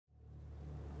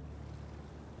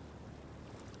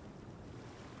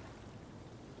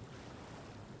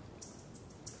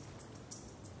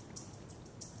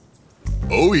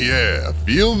Oh yeah,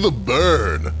 feel the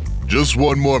burn. Just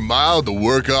one more mile to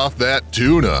work off that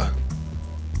tuna.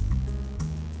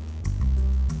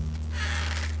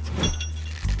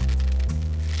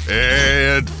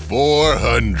 And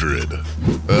 400.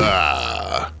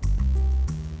 Ah.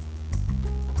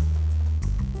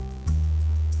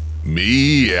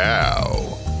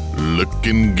 Meow.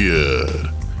 Looking good.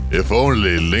 If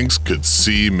only Lynx could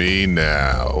see me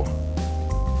now.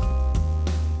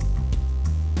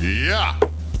 Yeah.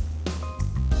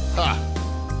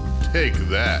 Ha. Take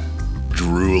that,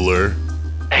 drooler.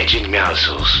 Agent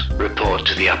Meowsles, report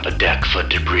to the upper deck for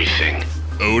debriefing.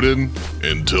 Odin,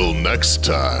 until next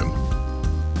time.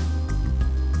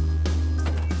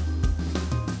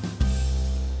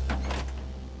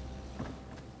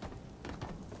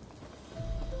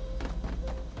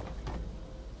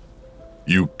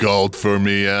 You called for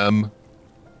me, Em?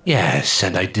 Yes,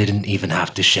 and I didn't even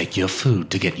have to shake your food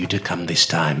to get you to come this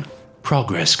time.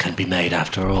 Progress can be made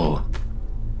after all.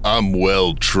 I'm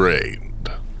well trained.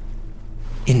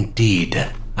 Indeed.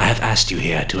 I have asked you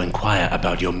here to inquire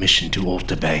about your mission to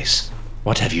Alter Base.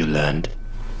 What have you learned?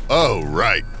 Oh,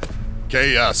 right.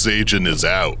 Chaos Agent is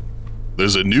out.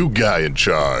 There's a new guy in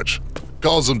charge.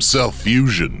 Calls himself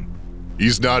Fusion.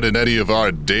 He's not in any of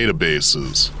our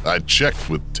databases. I checked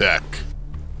with tech.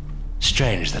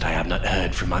 Strange that I have not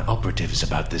heard from my operatives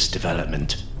about this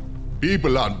development.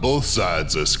 People on both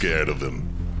sides are scared of him.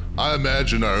 I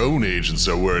imagine our own agents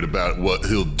are worried about what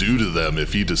he'll do to them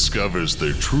if he discovers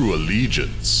their true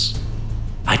allegiance.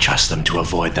 I trust them to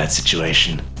avoid that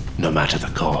situation, no matter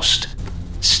the cost.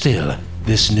 Still,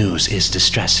 this news is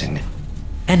distressing.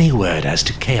 Any word as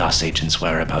to Chaos Agent's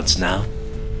whereabouts now?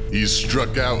 He's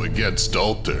struck out against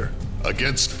Alter,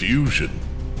 against Fusion.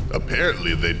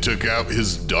 Apparently they took out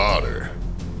his daughter.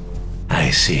 I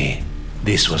see.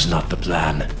 This was not the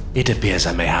plan. It appears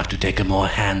I may have to take a more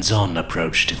hands-on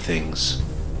approach to things.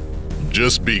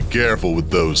 Just be careful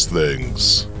with those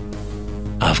things.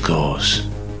 Of course.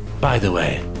 By the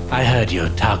way, I heard your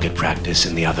target practice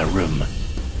in the other room.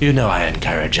 You know I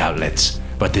encourage outlets,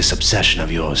 but this obsession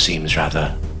of yours seems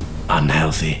rather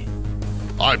unhealthy.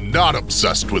 I'm not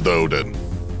obsessed with Odin.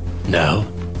 No?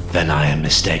 Then I am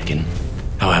mistaken.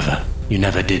 However, you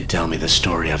never did tell me the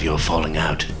story of your falling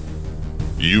out.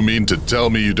 You mean to tell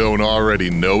me you don't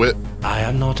already know it? I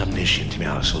am not omniscient,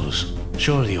 Meowsles.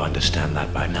 Surely you understand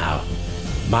that by now.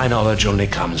 My knowledge only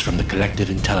comes from the collective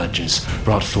intelligence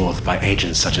brought forth by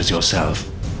agents such as yourself.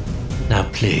 Now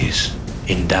please,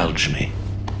 indulge me.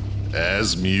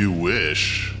 As you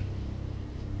wish.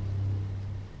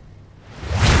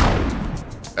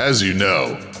 As you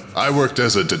know, I worked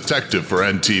as a detective for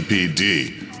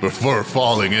NTPD before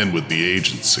falling in with the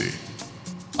agency.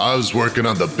 I was working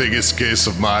on the biggest case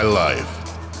of my life.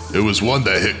 It was one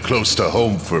that hit close to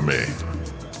home for me.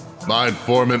 My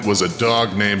informant was a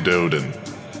dog named Odin.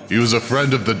 He was a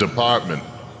friend of the department,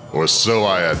 or so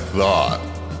I had thought.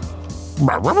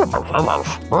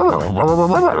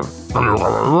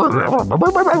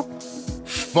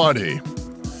 Funny.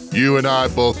 You and I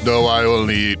both know I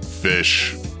only eat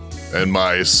fish, and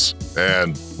mice,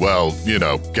 and, well, you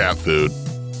know, cat food.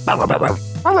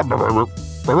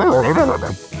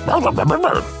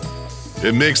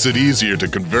 It makes it easier to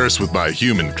converse with my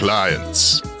human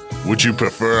clients. Would you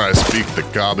prefer I speak the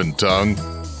common tongue?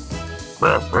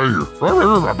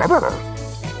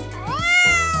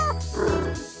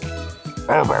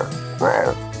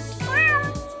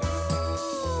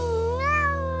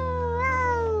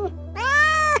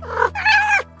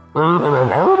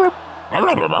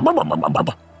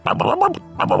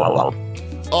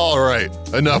 All right,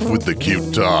 enough with the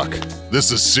cute talk.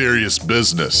 This is serious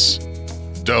business.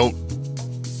 Don't.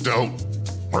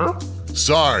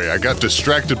 Sorry, I got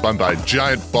distracted by my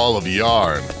giant ball of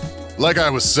yarn. Like I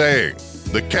was saying,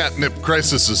 the catnip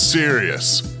crisis is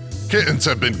serious. Kittens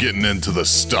have been getting into the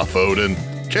stuff, Odin.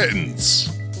 Kittens.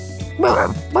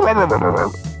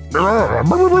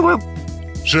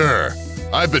 Sure,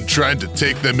 I've been trying to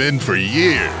take them in for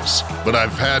years, but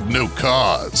I've had no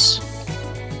cause.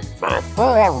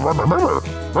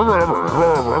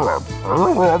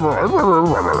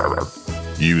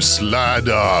 You sly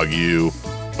dog, you.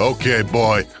 Okay,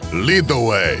 boy, lead the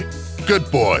way. Good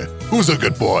boy. Who's a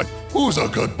good boy? Who's a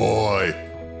good boy?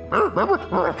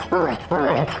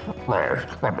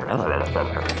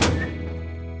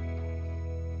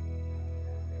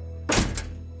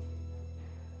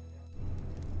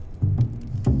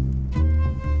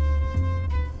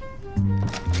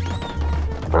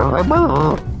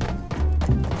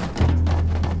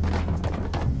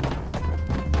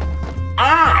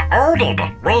 Odin,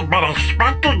 we've been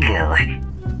expecting you.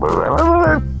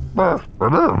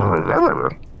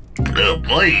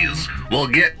 Please, we'll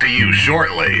get to you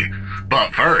shortly.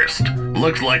 But first,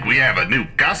 looks like we have a new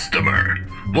customer.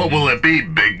 What will it be,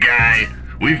 big guy?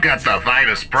 We've got the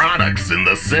finest products in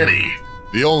the city.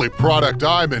 The only product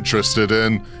I'm interested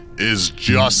in is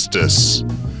justice.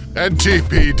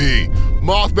 NTPD,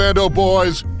 Mothmando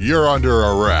boys, you're under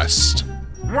arrest.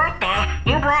 What the?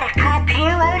 You brought a cop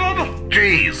here, Odin?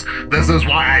 Jeez, this is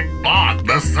why I bought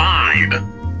the side.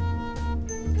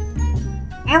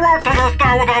 You won't take us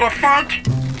down without a fight?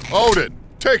 Odin,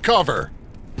 take cover.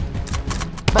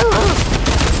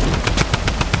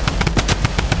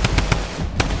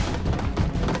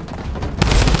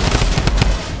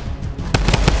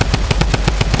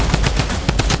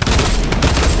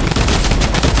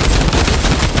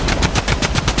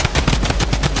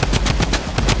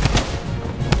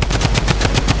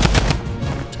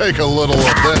 Take a little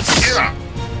of this.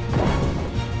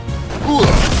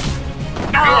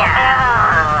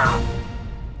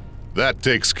 That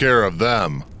takes care of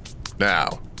them.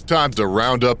 Now, time to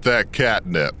round up that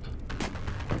catnip.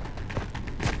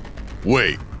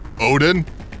 Wait, Odin?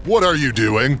 What are you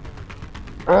doing?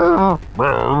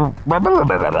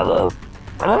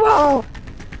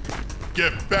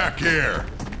 Get back here!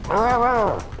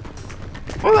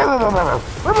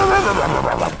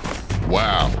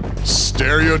 Wow,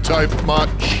 stereotype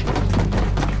much?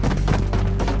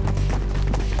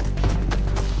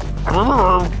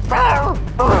 Ah!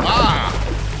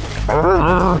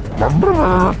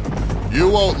 You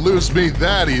won't lose me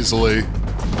that easily.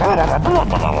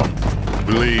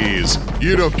 Please,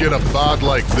 you don't get a bod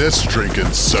like this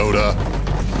drinking soda.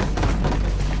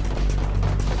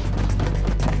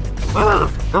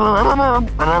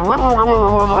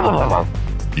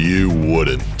 You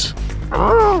wouldn't.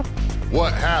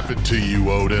 What happened to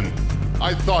you, Odin?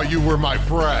 I thought you were my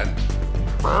friend.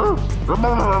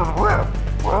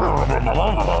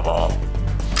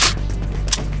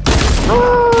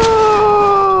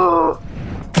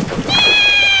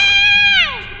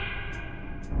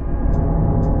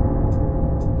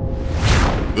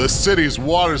 The city's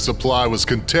water supply was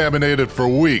contaminated for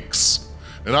weeks,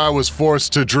 and I was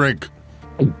forced to drink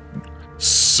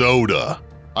soda.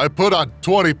 I put on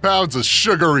 20 pounds of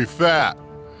sugary fat,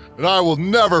 and I will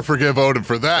never forgive Odin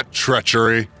for that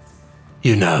treachery.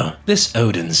 You know, this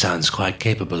Odin sounds quite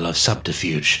capable of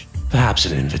subterfuge. Perhaps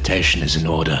an invitation is in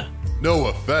order. No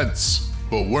offense,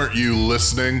 but weren't you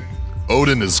listening?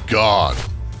 Odin is gone.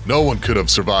 No one could have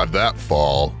survived that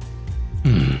fall.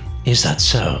 Is that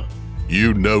so?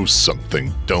 You know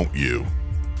something, don't you?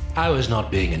 I was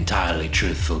not being entirely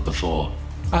truthful before.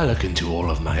 I look into all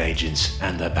of my agents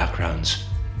and their backgrounds.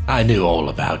 I knew all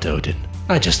about Odin.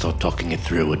 I just thought talking it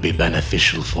through would be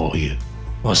beneficial for you.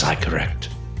 Was I correct?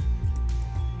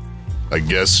 I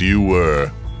guess you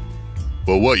were.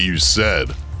 But what you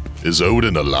said, is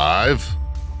Odin alive?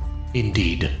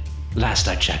 Indeed. Last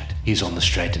I checked, he's on the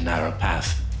straight and narrow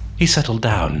path. He settled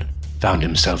down, found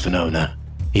himself an owner.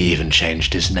 He even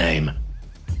changed his name.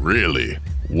 Really?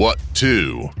 What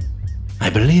to? I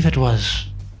believe it was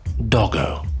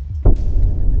Doggo.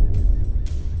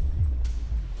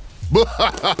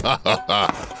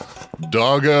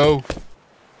 Doggo?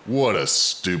 What a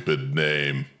stupid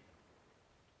name.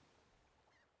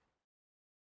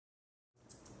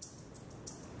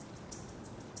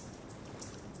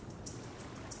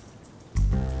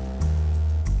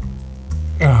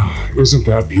 Isn't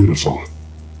that beautiful?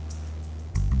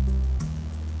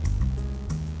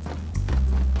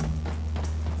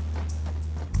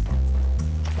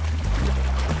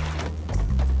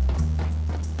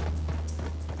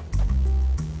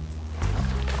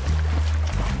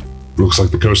 Looks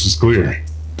like the coast is clear.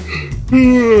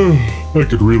 I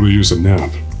could really use a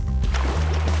nap.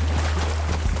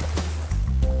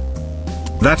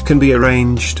 That can be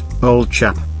arranged, old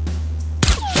chap.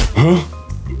 Huh?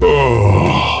 Oh.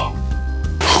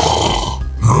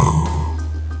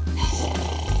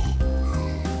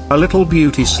 A little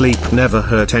beauty sleep never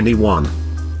hurt anyone.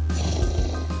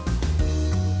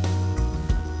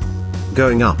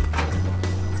 Going up.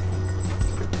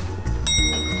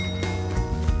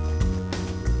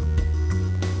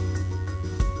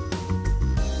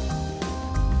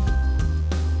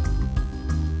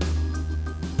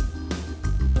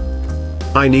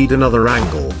 I need another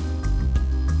angle.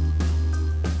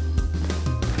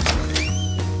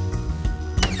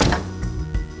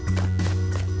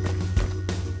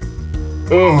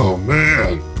 Oh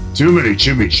man, too many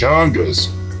chimichangas.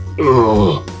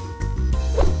 Ugh.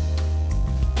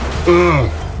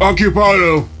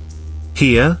 Occupado.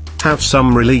 Here, have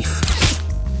some relief.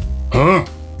 Huh?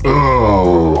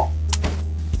 Oh.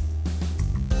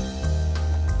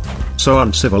 So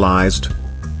uncivilized.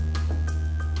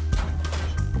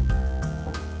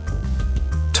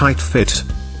 tight fit.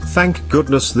 Thank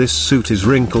goodness this suit is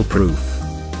wrinkle-proof.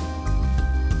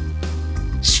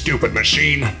 Stupid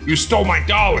machine, you stole my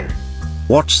dollar.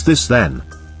 What's this then?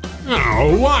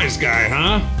 Oh, wise guy,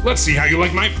 huh? Let's see how you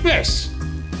like my fists.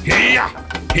 Hiya!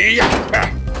 Hiya!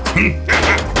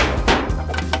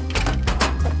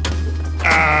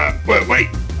 Wait.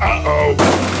 Uh-oh.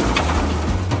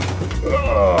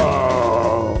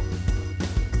 Oh.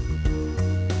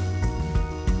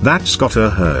 That's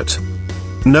gotta hurt.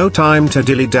 No time to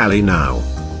dilly-dally now.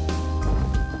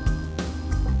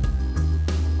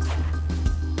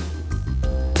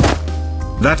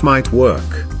 That might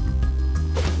work.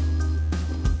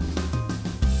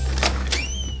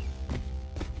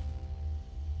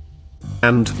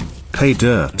 And pay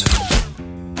dirt.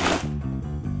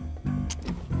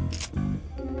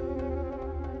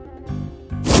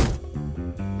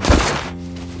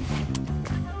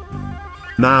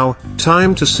 Now,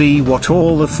 time to see what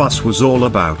all the fuss was all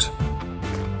about.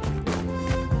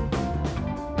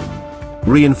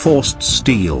 Reinforced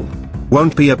steel.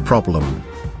 Won't be a problem.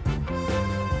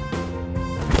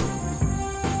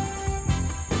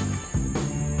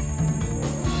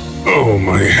 Oh,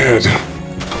 my head.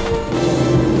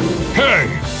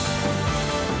 Hey!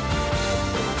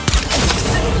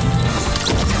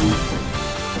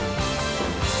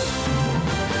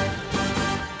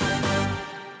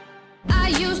 I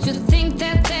used to think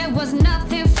that there was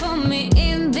nothing for me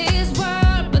in this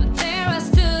world, but there I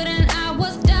stood and I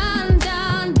was done,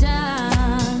 done,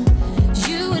 done.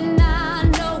 You and I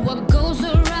know what goes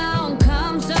around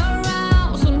comes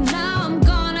around, so now I'm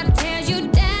gonna tear you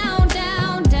down,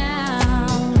 down,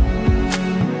 down.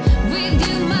 With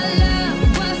you, my love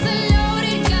was a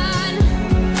loaded gun,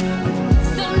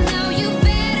 so now you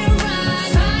better run.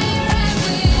 Fire at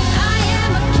will. I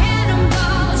am a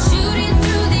cannonball shooting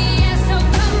through the air, so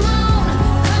come on,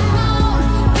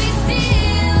 be still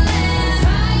and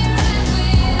fire at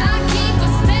will. I keep a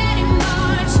steady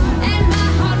march and my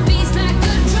heart beats like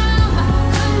a drum.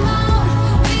 Come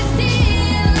on, be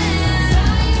still and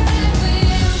fire at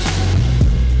will.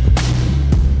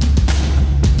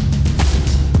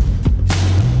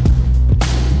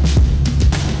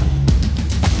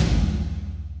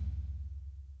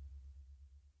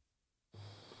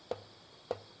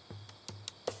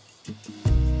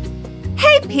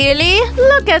 Hey Peely,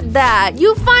 look at that!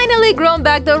 You finally grown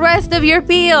back the rest of your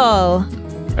peel!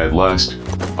 At last,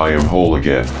 I am whole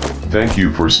again. Thank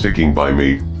you for sticking by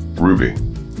me, Ruby.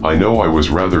 I know I was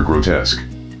rather grotesque.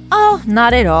 Oh,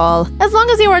 not at all. As long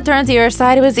as you returned to your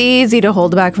side, it was easy to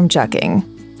hold back from chucking.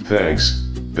 Thanks,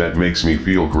 that makes me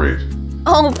feel great.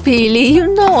 Oh, Peely,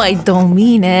 you know I don't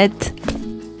mean it.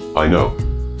 I know.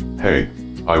 Hey,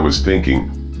 I was thinking,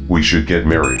 we should get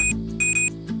married.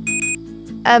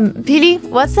 Peely,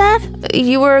 what's that?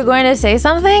 You were going to say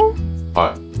something?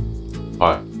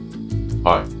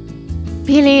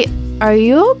 Peely, are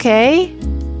you okay?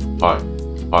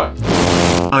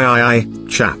 Aye,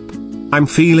 chap. I'm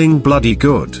feeling bloody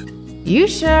good. You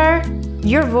sure?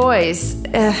 Your voice,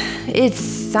 it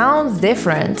sounds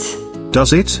different.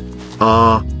 Does it?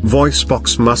 Voice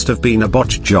box must have been a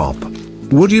botch job.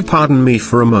 Would you pardon me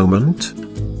for a moment?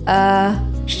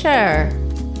 Sure.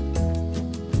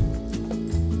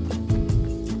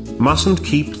 Mustn't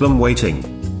keep them waiting.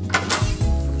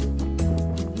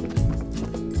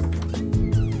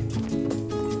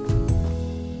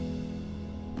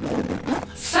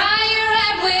 Fire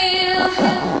at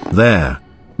will. There.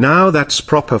 Now that's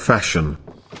proper fashion.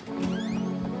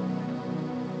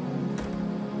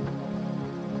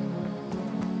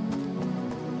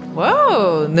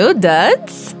 Whoa, new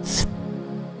duds?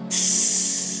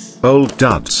 Old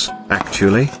duds,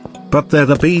 actually. But they're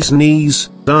the bee's knees,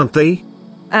 aren't they?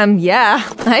 Yeah,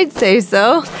 I'd say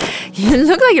so. You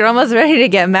look like you're almost ready to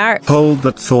get married. Hold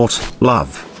that thought,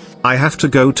 love. I have to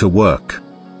go to work.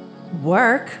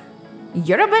 Work?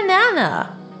 You're a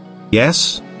banana.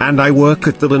 Yes, and I work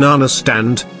at the banana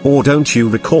stand, or don't you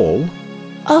recall?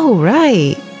 Oh,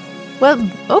 right. Well,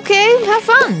 okay, have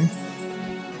fun.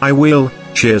 I will.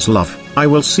 Cheers, love. I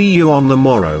will see you on the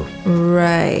morrow.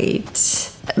 Right.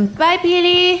 Bye,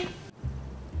 Peely.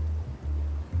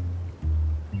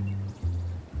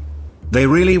 They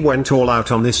really went all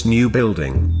out on this new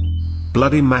building.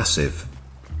 Bloody massive.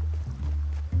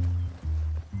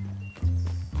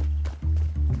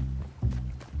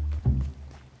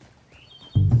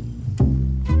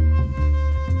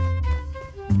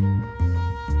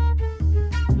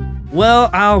 Well,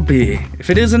 I'll be, if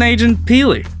it isn't Agent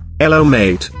Peely. Hello,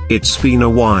 mate. It's been a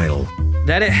while.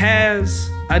 That it has.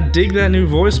 I dig that new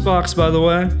voice box, by the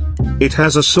way. It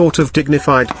has a sort of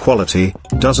dignified quality,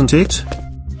 doesn't it?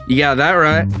 You got that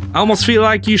right. I almost feel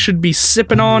like you should be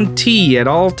sipping on tea at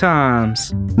all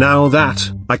times. Now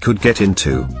that I could get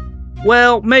into.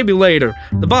 Well, maybe later.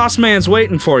 The boss man's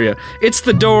waiting for you. It's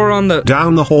the door on the...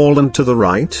 Down the hall and to the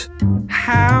right?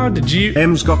 How did you...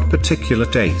 M's got particular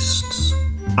tastes.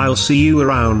 I'll see you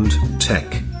around,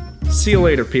 Tech. See you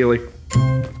later, Peely.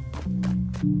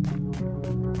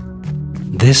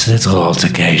 This little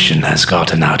altercation has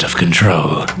gotten out of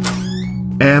control.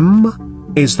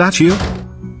 M? Is that you?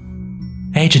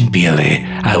 Agent Peely,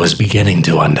 I was beginning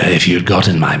to wonder if you'd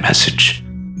gotten my message.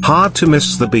 Hard to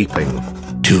miss the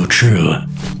beeping. Too true.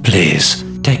 Please,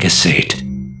 take a seat.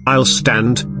 I'll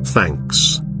stand,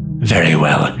 thanks. Very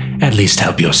well. At least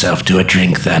help yourself to a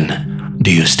drink then.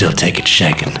 Do you still take it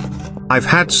shaken? I've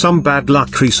had some bad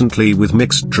luck recently with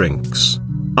mixed drinks.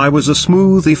 I was a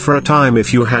smoothie for a time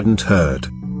if you hadn't heard.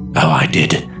 Oh, I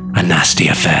did. A nasty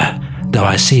affair. Though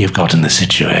I see you've gotten the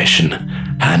situation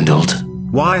handled.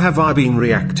 Why have I been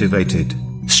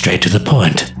reactivated? Straight to the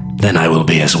point. Then I will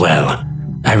be as well.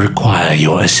 I require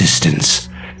your assistance.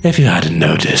 If you hadn't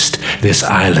noticed, this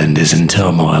island is in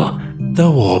turmoil. The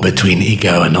war between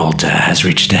Ego and Alter has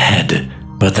reached a head,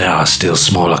 but there are still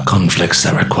smaller conflicts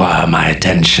that require my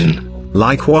attention.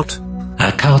 Like what?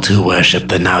 A cult who worship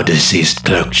the now-deceased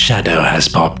Cloaked Shadow has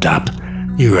popped up.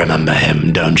 You remember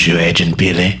him, don't you, Agent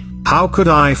Peely? How could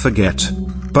I forget?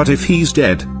 But if he's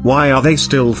dead, why are they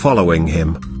still following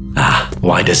him? Ah,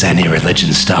 why does any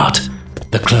religion start?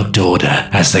 The Cloaked Order,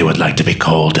 as they would like to be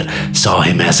called, saw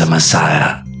him as a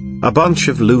messiah. A bunch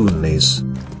of loonies.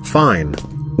 Fine.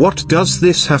 What does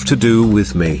this have to do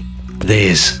with me?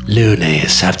 These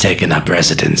loonies have taken up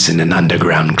residence in an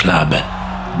underground club,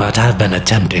 but have been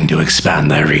attempting to expand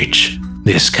their reach.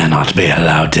 This cannot be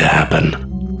allowed to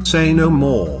happen. Say no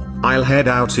more. I'll head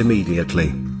out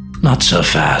immediately. Not so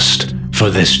fast. For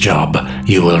this job,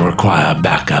 you will require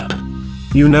backup.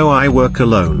 You know I work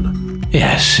alone.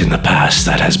 Yes, in the past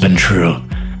that has been true,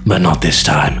 but not this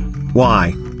time.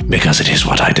 Why? Because it is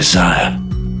what I desire.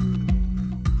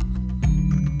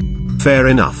 Fair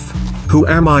enough. Who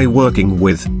am I working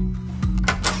with?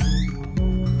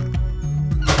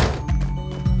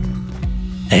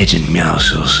 Agent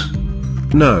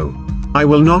Meowscles. No. I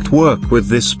will not work with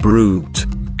this brute.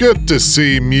 Good to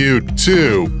see Mew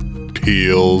too,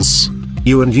 Peels.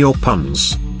 You and your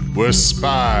puns. We're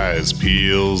spies,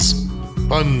 Peels.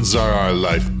 Puns are our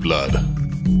lifeblood.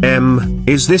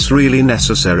 Is this really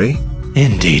necessary?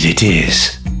 Indeed it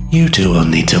is. You two will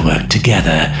need to work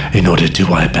together in order to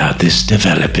wipe out this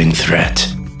developing threat.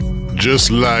 Just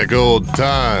like old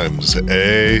times,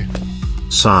 eh?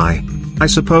 Sigh. I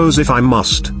suppose if I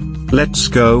must. Let's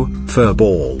go,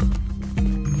 furball.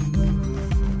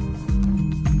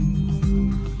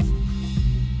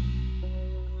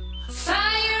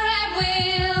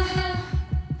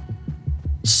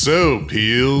 So,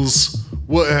 Peels,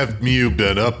 what have Mew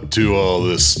been up to all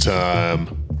this time?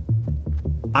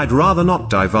 I'd rather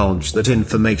not divulge that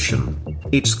information.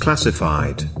 It's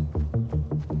classified.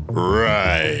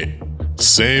 Right.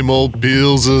 Same old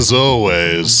Peels as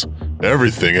always.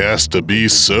 Everything has to be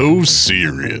so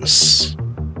serious.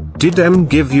 Did M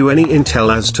give you any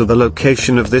intel as to the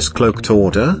location of this cloaked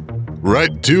order?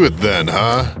 Right to it then,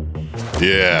 huh?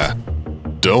 Yeah.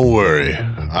 Don't worry.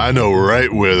 I know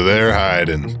right where they're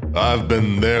hiding. I've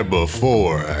been there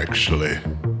before, actually.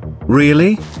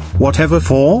 Really? Whatever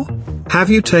for? Have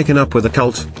you taken up with a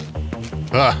cult?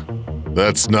 Ha!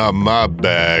 That's not my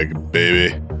bag,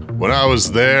 baby. When I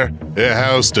was there, it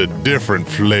housed a different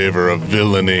flavor of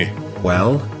villainy.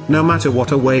 Well, no matter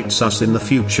what awaits us in the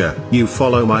future, you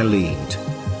follow my lead.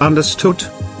 Understood?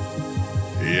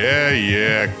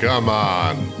 Yeah, come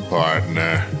on,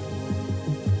 partner.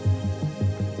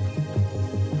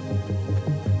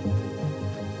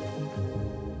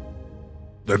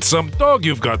 That's some dog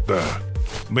you've got there.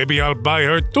 Maybe I'll buy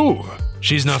her too.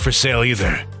 She's not for sale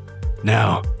either.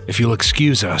 Now, if you'll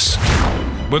excuse us.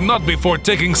 But not before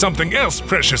taking something else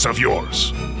precious of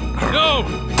yours. No!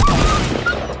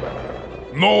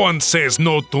 No one says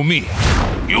no to me.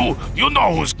 You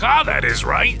know whose car that is,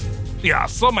 right? Yeah,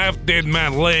 some half-dead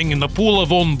man laying in the pool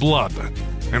of own blood.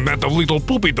 And that of little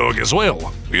poopy dog as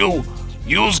well.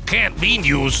 Yous can't be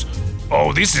news.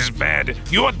 Oh, this is bad.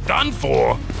 You're done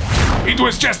for. It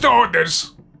was just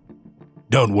orders.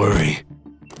 Don't worry.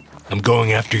 I'm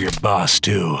going after your boss,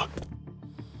 too.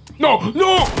 No!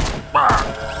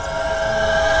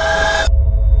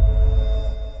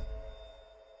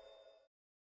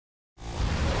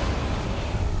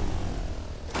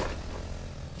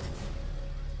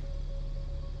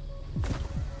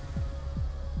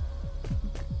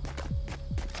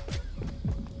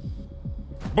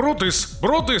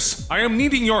 Brutus, I am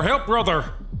needing your help,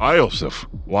 brother. Iosef,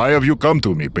 why have you come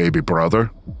to me, baby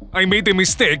brother? I made a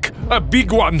mistake, a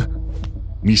big one.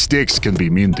 Mistakes can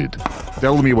be mended.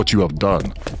 Tell me what you have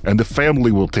done, and the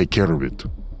family will take care of it.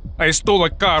 I stole a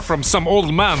car from some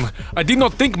old man. I did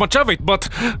not think much of it, but...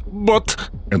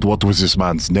 And what was this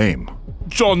man's name?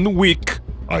 John Wick.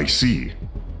 I see.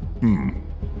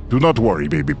 Do not worry,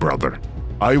 baby brother.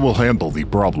 I will handle the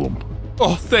problem.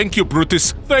 Oh, thank you,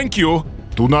 Brutus. Thank you.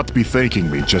 Do not be thanking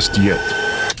me just yet.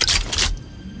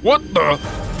 What the?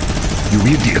 You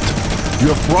idiot.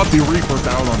 You have brought the Reaper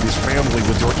down on this family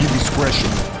with your indiscretion.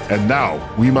 And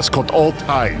now, we must cut all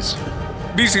ties.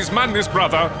 This is madness,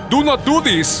 brother. Do not do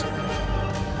this.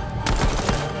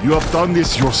 You have done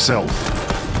this yourself.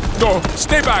 No,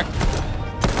 stay back.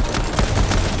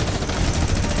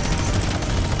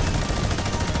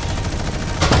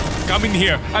 Come in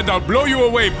here, and I'll blow you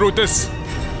away, Brutus.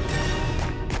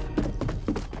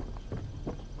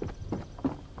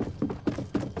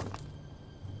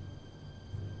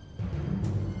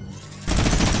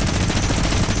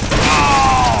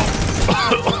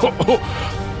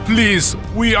 Please,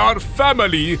 we are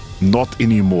family. Not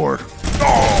anymore.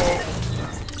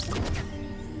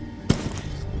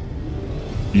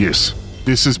 Yes,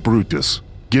 this is Brutus.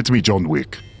 Get me John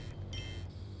Wick.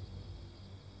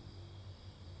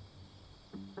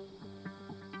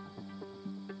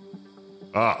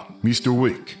 Ah, Mr.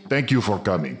 Wick, thank you for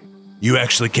coming. You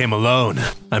actually came alone.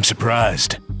 I'm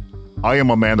surprised. I am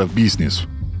a man of business.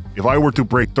 If I were to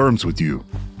break terms with you,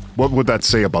 what would that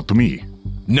say about me?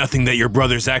 Nothing that your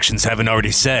brother's actions haven't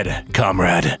already said,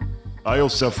 comrade.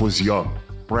 Iosef was young,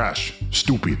 brash,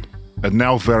 stupid, and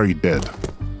now very dead.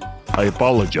 I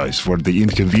apologize for the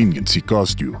inconvenience he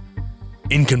caused you.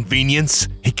 Inconvenience?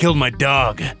 He killed my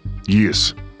dog.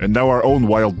 Yes, and now our own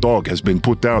wild dog has been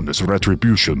put down as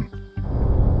retribution.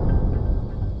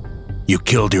 You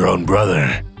killed your own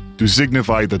brother. To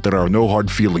signify that there are no hard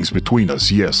feelings between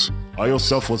us, yes.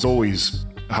 Iosef was always,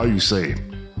 how you say,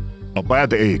 a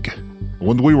bad egg.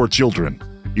 When we were children,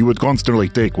 he would constantly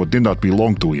take what did not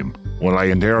belong to him. When I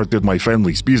inherited my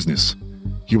family's business,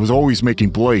 he was always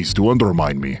making plays to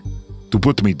undermine me, to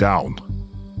put me down.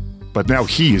 But now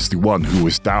he is the one who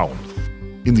is down.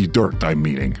 In the dirt, I'm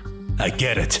meaning. I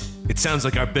get it. It sounds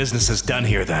like our business is done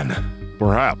here then.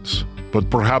 Perhaps, but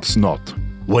perhaps not.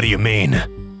 What do you mean?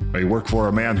 I work for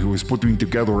a man who is putting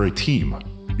together a team.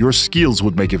 Your skills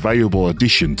would make a valuable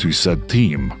addition to said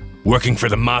team. Working for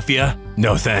the Mafia?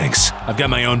 No thanks. I've got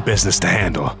my own business to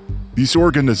handle. This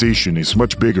organization is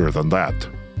much bigger than that.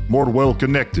 More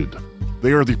well-connected.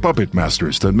 They are the puppet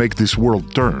masters that make this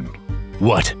world turn.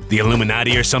 What, the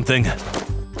Illuminati or something?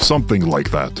 Something like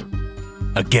that.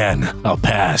 Again, I'll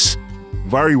pass.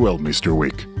 Very well, Mr.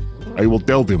 Wick. I will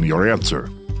tell them your answer.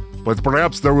 But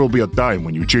perhaps there will be a time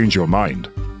when you change your mind.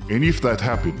 And if that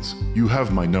happens, you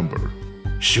have my number.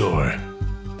 Sure.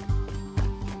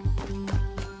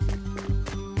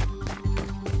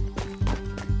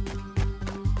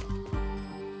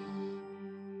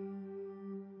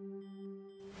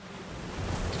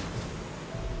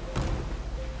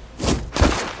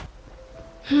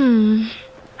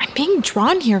 I'm being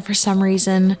drawn here for some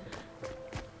reason.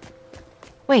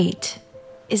 Wait,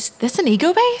 is this an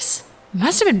ego base? It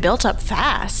must have been built up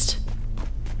fast.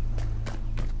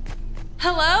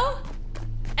 Hello?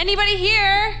 Anybody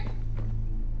here?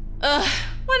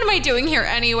 What am I doing here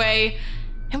anyway?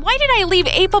 And why did I leave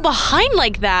April behind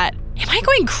like that? Am I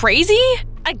going crazy?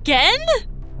 Again?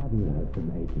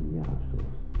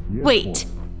 Wait,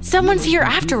 someone's here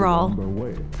after all.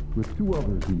 With 2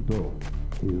 others in tow.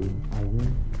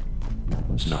 That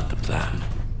was not the plan.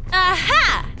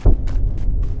 Aha!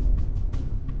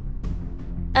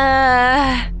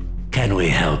 Can we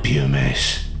help you,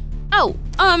 miss? Oh,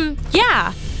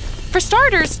 yeah. For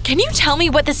starters, can you tell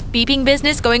me what this beeping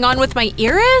business going on with my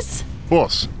ear is?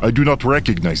 Boss, I do not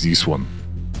recognize this one.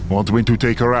 Want me to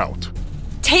take her out?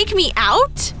 Take me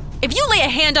out? If you lay a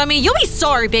hand on me, you'll be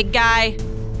sorry, big guy.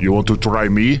 You want to try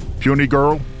me, puny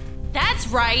girl? That's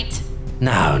right.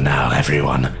 Now,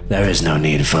 everyone. There is no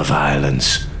need for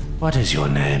violence. What is your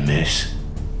name, miss?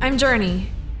 I'm Journey.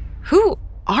 Who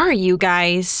are you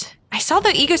guys? I saw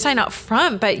the ego sign up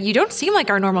front, but you don't seem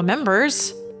like our normal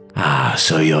members. Ah,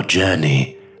 so you're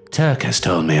Journey. Turk has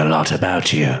told me a lot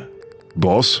about you.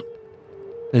 Boss?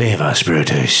 Leave us,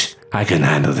 Brutus. I can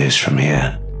handle this from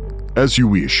here. As you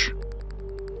wish.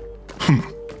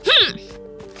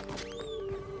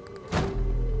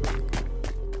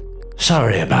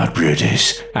 Sorry about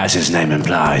Brutus. As his name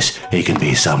implies, he can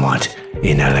be somewhat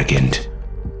inelegant.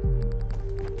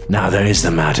 Now there is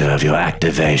the matter of your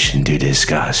activation to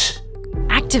discuss.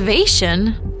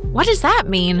 Activation? What does that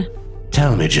mean?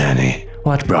 Tell me, Journey,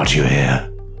 what brought you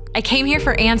here? I came here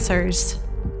for answers.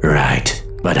 Right,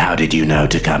 but how did you know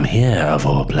to come here of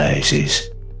all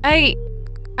places? I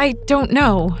don't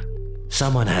know.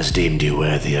 Someone has deemed you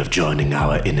worthy of joining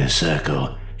our inner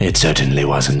circle. It certainly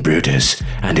wasn't Brutus,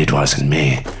 and it wasn't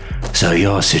me. So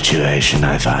your situation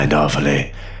I find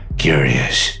awfully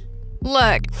curious.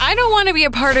 Look, I don't want to be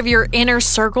a part of your inner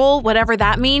circle, whatever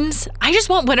that means. I just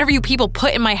want whatever you people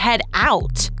put in my head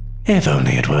out. If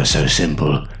only it were so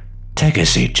simple. Take a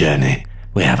seat, Journey.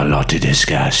 We have a lot to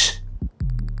discuss.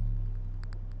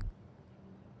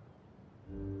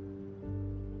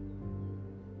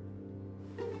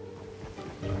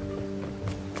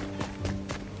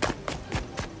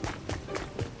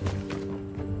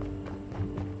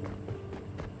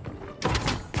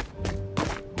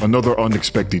 Another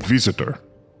unexpected visitor.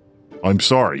 I'm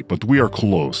sorry, but we are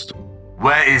closed.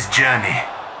 Where is Journey?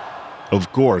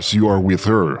 Of course, you are with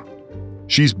her.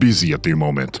 She's busy at the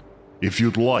moment. If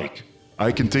you'd like,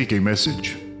 I can take a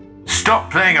message. Stop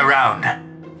playing around.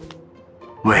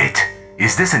 Wait,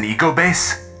 is this an eco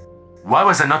base? Why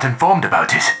was I not informed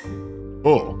about it?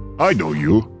 Oh, I know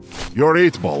you. You're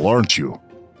 8-Ball, aren't you?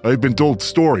 I've been told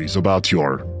stories about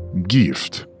your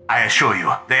gift. I assure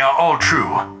you, they are all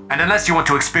true. And unless you want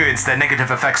to experience their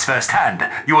negative effects firsthand,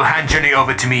 you will hand Journey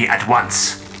over to me at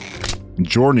once.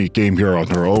 Journey came here on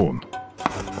her own.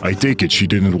 I take it she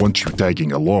didn't want you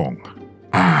tagging along.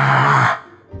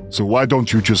 So why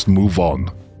don't you just move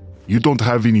on? You don't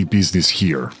have any business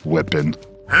here, weapon.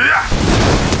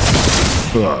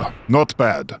 Not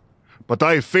bad. But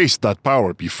I faced that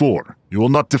power before. You will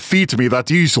not defeat me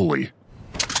that easily.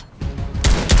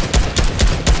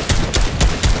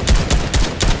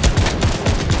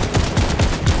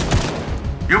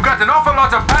 You've got an awful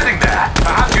lot of padding there.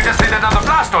 Perhaps you just need another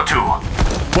blast or two.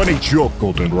 Funny joke,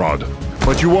 Goldenrod.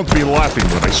 But you won't be laughing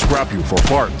when I scrap you for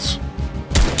parts.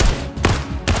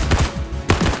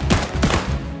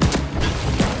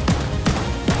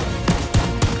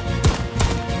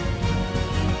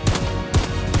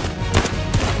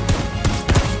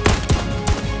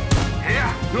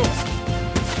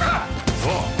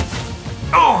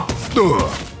 Oh!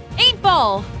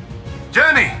 8-Ball!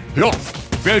 Journey! Yeah.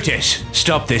 Brutus,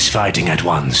 stop this fighting at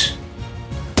once.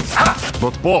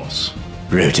 But boss...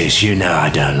 Brutus, you know I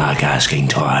don't like asking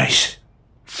twice.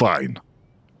 Fine.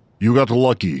 You got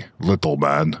lucky, little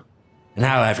man.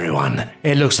 Now everyone,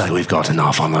 it looks like we've gotten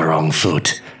off on the wrong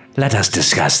foot. Let us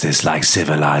discuss this like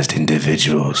civilized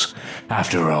individuals.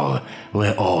 After all,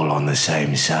 we're all on the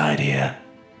same side here.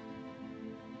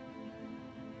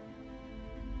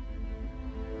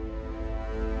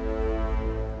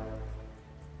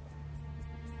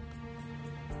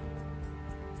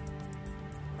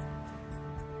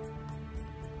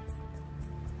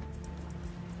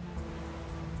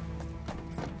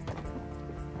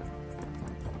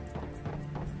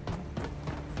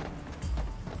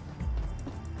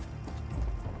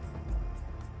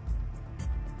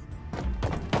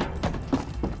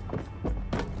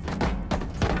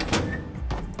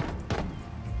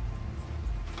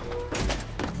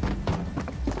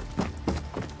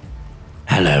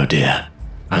 Hello, dear.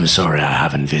 I'm sorry I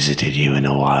haven't visited you in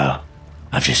a while.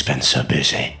 I've just been so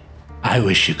busy. I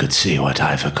wish you could see what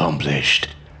I've accomplished.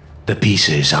 The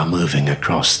pieces are moving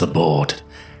across the board.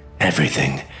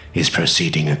 Everything is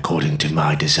proceeding according to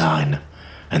my design,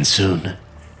 and soon,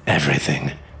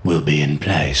 everything will be in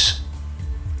place.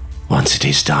 Once it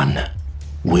is done,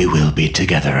 we will be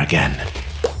together again,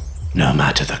 no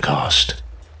matter the cost.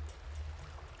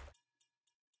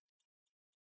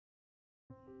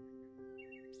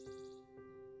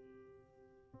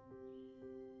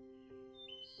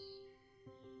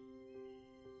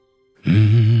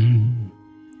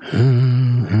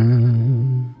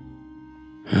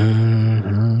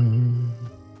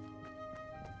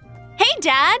 Hey,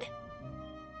 Dad!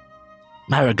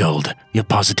 Marigold, you're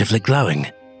positively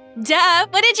glowing. Duh,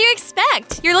 what did you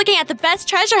expect? You're looking at the best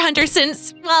treasure hunter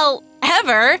since, well,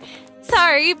 ever.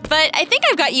 Sorry, but I think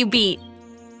I've got you beat.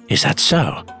 Is that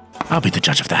so? I'll be the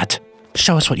judge of that.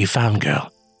 Show us what you found,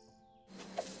 girl.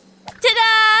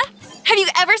 Ta-da! Have you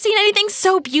ever seen anything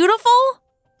so beautiful?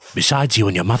 Besides you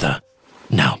and your mother?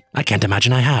 No, I can't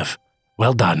imagine I have.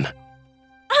 Well done.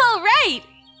 All right!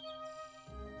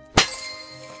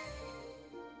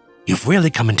 You've really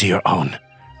come into your own.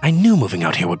 I knew moving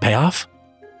out here would pay off.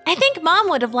 I think Mom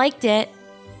would have liked it.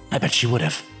 I bet she would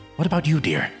have. What about you,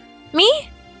 dear? Me?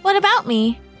 What about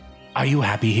me? Are you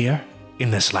happy here?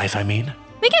 In this life, I mean?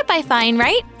 We get by fine,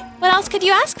 right? What else could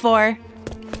you ask for?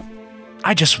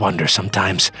 I just wonder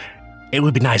sometimes. It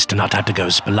would be nice to not have to go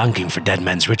spelunking for dead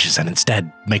men's riches and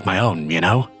instead make my own, you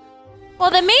know?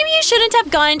 Well, then maybe you shouldn't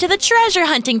have gone into the treasure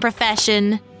hunting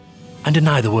profession. and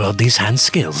deny the world these hand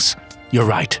skills. You're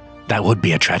right, that would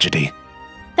be a tragedy.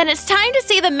 Then it's time to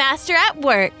see the master at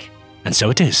work. And so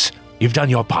it is. You've done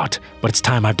your part, but it's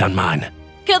time I've done mine.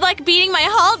 Good luck beating my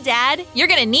haul, Dad. You're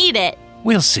gonna need it.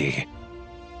 We'll see.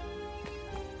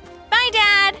 Bye,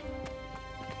 Dad.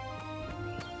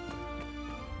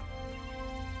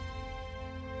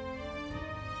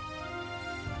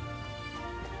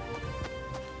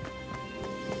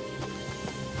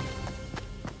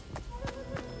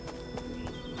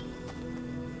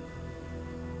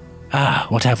 Ah,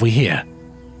 what have we here?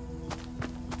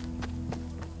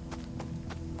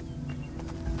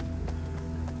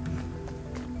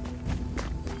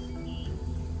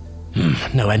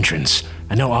 No entrance,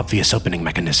 and no obvious opening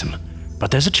mechanism.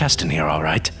 But there's a chest in here, all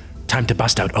right. Time to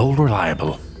bust out Old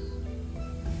Reliable.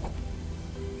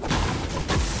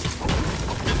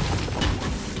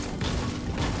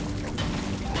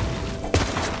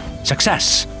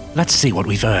 Success! Let's see what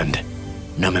we've earned.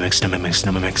 No mimics, no mimics,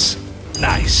 no mimics.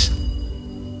 Nice.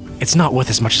 It's not worth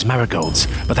as much as marigolds,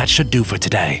 but that should do for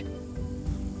today.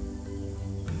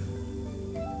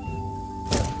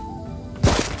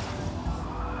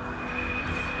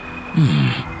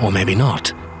 Or maybe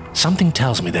not. Something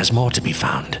tells me there's more to be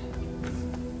found.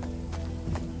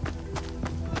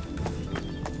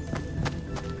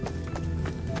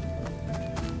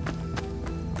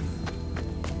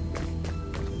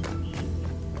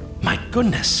 My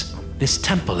goodness, this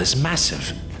temple is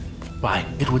massive. Why,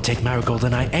 it would take Marigold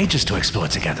and I ages to explore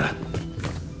together.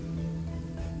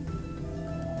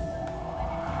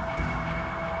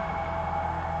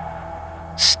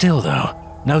 Still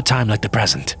though, no time like the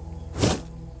present.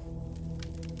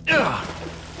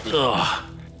 Ugh.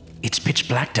 It's pitch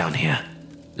black down here.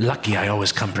 Lucky I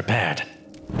always come prepared.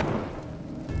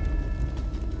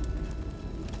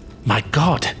 My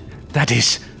God, that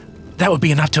would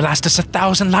be enough to last us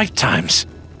 1,000 lifetimes.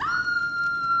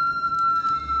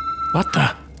 What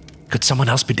the? Could someone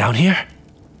else be down here?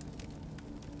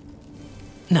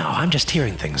 No, I'm just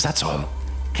hearing things, that's all.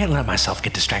 Can't let myself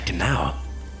get distracted now.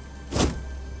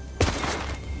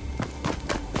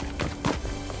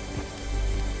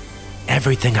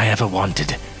 Everything I ever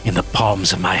wanted in the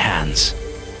palms of my hands.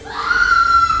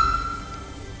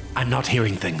 I'm not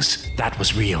hearing things. That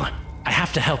was real. I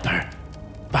have to help her.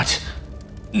 But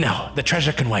no, the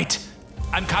treasure can wait.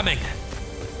 I'm coming.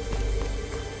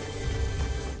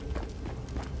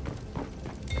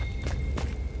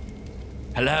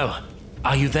 Hello?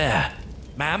 Are you there?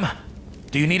 Ma'am?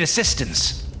 Do you need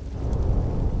assistance?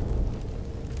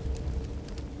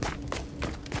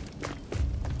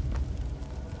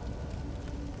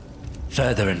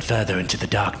 Further and further into the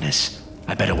darkness.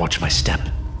 I better watch my step.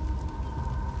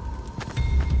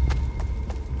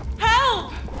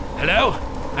 Help! Hello?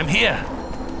 I'm here.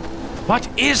 What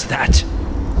is that?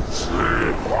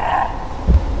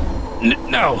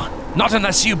 No, not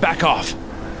unless you back off.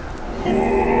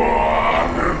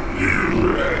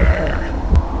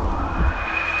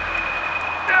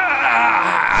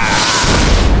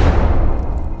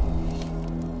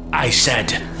 I said,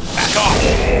 back off!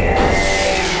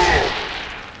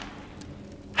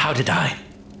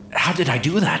 How did I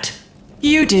do that?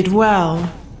 You did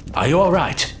well. Are you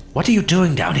alright? What are you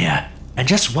doing down here? And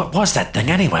just what was that thing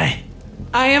anyway?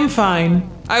 I am fine.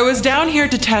 I was down here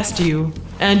to test you,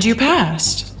 and you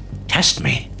passed. Test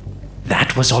me?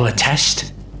 That was all a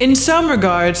test? In some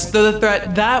regards, though the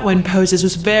threat that one poses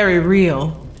was very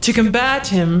real. To combat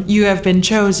him, you have been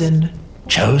chosen.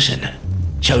 Chosen?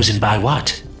 Chosen by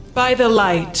what? By the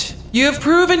light. You have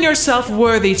proven yourself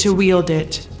worthy to wield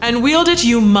it, and wield it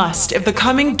you must if the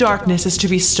coming darkness is to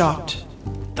be stopped.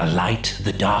 The light,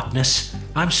 the darkness?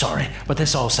 I'm sorry, but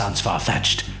this all sounds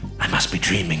far-fetched. I must be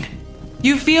dreaming.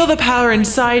 You feel the power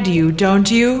inside you,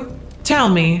 don't you? Tell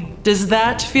me, does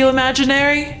that feel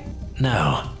imaginary?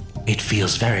 No, it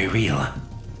feels very real.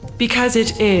 Because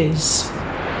it is.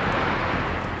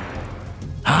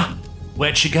 Huh?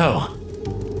 Where'd she go?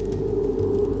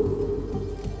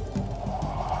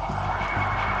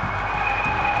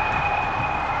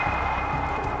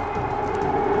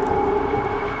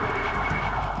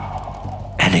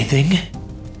 Anything?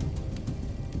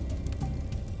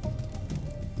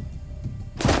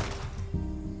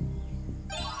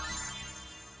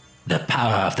 The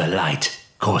power of the light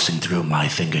coursing through my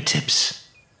fingertips.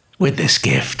 With this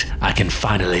gift, I can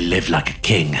finally live like a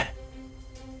king.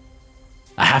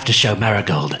 I have to show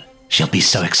Marigold. She'll be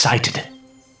so excited.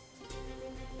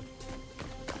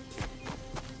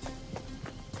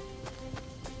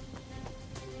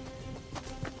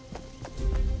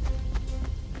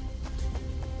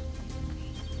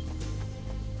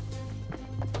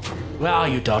 Where are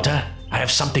you, daughter? I have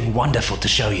something wonderful to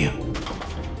show you.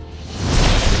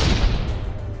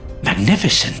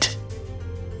 magnificent.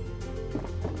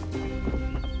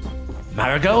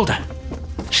 Marigold?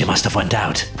 She must have went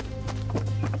out.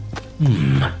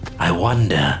 I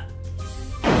wonder.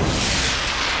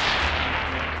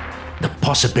 The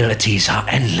possibilities are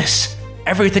endless.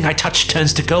 Everything I touch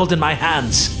turns to gold in my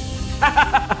hands.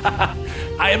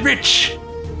 I am rich.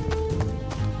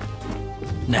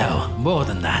 No, more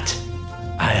than that.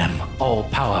 I am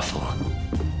all-powerful.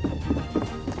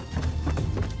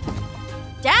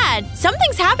 Dad,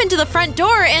 something's happened to the front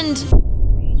door and...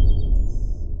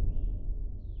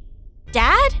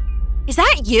 Dad? Is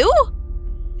that you?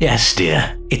 Yes,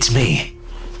 dear, it's me.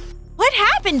 What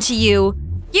happened to you?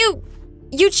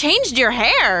 You changed your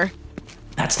hair.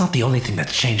 That's not the only thing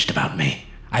that's changed about me.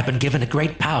 I've been given a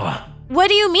great power. What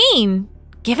do you mean?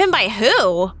 Given by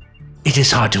who? It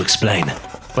is hard to explain,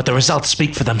 but the results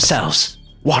speak for themselves.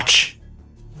 Watch.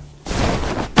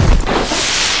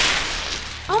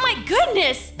 Oh my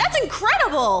goodness, that's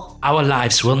incredible! Our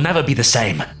lives will never be the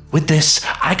same. With this,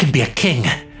 I can be a king,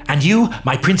 and you,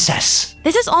 my princess.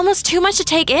 This is almost too much to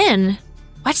take in.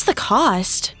 What's the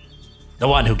cost? The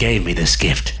one who gave me this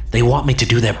gift, they want me to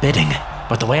do their bidding.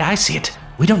 But the way I see it,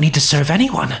 we don't need to serve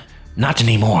anyone. Not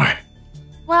anymore.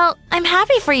 Well, I'm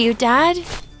happy for you, Dad.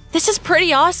 This is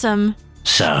pretty awesome.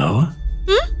 So?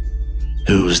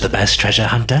 Who's the best treasure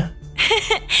hunter?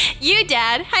 You,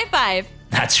 Dad. High five.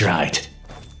 That's right.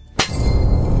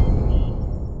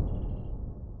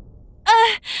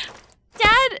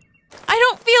 Dad, I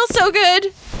don't feel so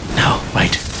good. No,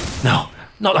 wait. No,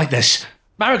 not like this.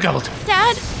 Marigold!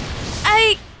 Dad,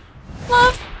 I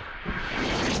love...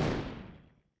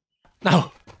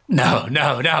 No, no,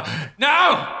 no, no,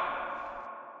 no!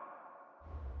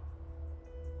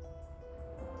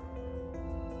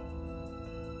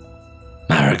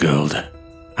 Marigold,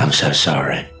 I'm so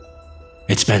sorry.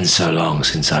 It's been so long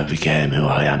since I became who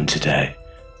I am today.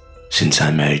 Since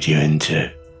I made you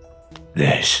into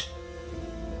this.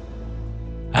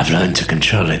 I've learned to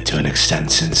control it to an extent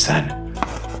since then,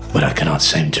 but I cannot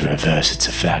seem to reverse its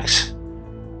effects.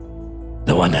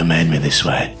 The one who made me this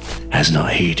way has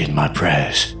not heeded my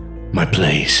prayers, my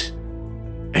pleas.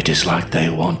 It is like they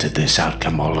wanted this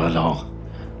outcome all along,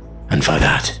 and for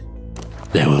that,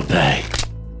 they will pay.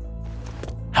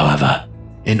 However,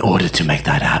 in order to make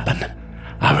that happen,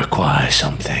 I require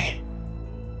something.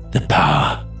 The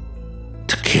power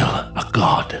to kill a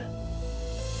god.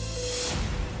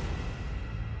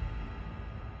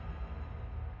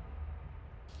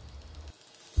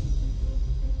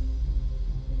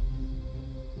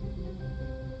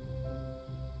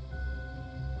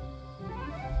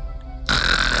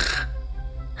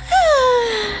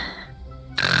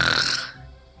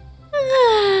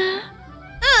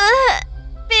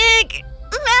 Big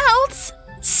mouths,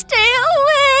 stay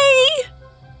away!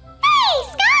 Hey,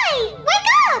 Sky! Wake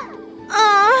up!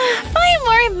 5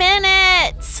 more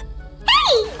minutes.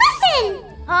 Hey, listen!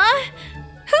 Huh?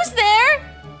 Who's there?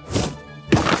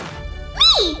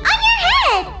 Me! On your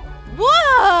head!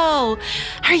 Whoa!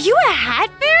 Are you a hat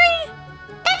fairy?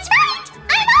 That's right!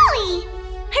 I'm Ollie!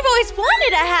 I've always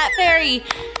wanted a hat fairy.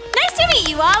 Nice to meet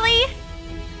you, Ollie.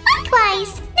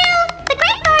 Likewise. Now, the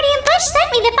Great Guardian Bush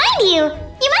sent me to find you.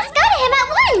 You must go to him at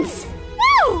once.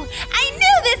 Woo! I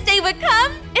knew this day would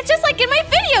come. It's just like in my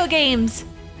video games.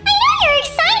 I know you're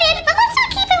excited, but let's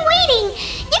not keep him waiting.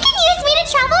 You can use me to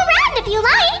travel around if you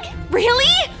like.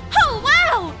 Really? Oh,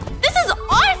 wow! This is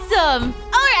awesome!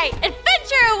 All right,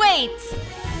 adventure awaits!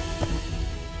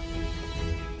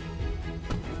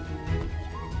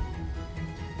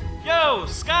 Yo,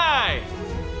 Sky!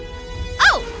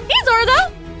 Oh, here's Ortho!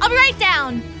 I'll be right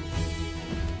down.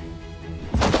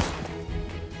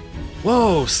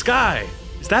 Whoa, Sky!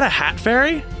 Is that a hat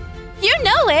fairy? You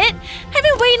know it! I've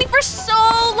been waiting for so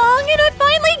long and I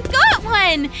finally got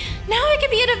one! Now I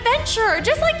can be an adventurer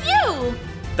just like you!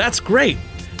 That's great!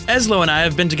 Eslo and I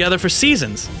have been together for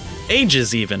seasons.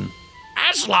 Ages, even.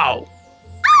 Eslo!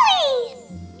 Ollie!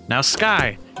 Now,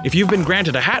 Sky, if you've been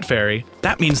granted a hat fairy,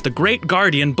 that means the Great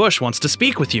Guardian Bush wants to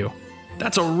speak with you.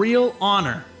 That's a real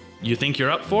honor. You think you're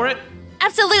up for it?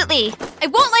 Absolutely! I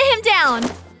won't let him down!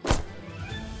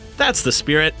 That's the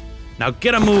spirit. Now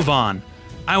get a move on.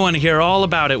 I want to hear all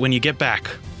about it when you get back.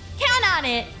 Count on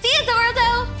it! See you,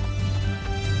 Zordo!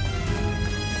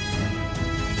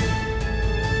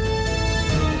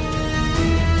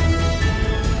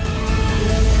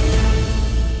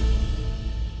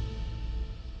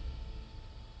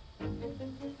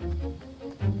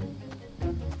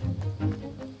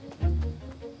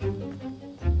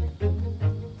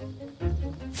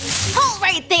 Hold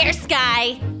right there,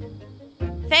 Sky!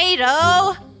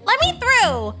 Fado! Let me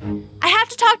through! I have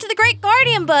to talk to the Great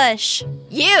Guardian Bush!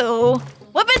 You?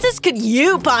 What business could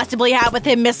you possibly have with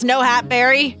him, Miss No Hat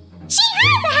Fairy? She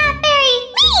has a hat fairy!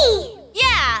 Me!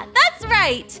 Yeah, that's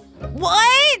right.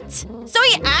 What? So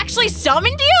he actually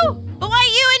summoned you? But why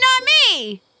you and not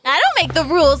me? I don't make the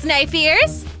rules, Knife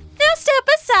Ears. Now step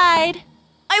aside.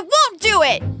 I won't do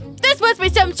it. This must be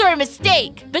some sort of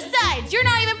mistake. Besides, you're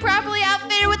not even properly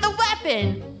outfitted with a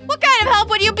weapon. What kind of help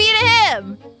would you be to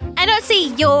him? I don't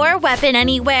see your weapon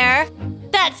anywhere.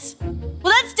 That's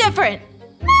different.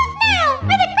 Move now, or the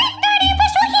Great Guardian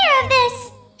Bush will hear of this.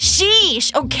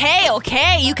 Sheesh,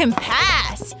 okay, you can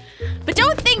pass. But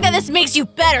don't think that this makes you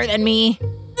better than me.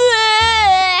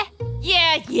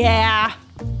 Yeah.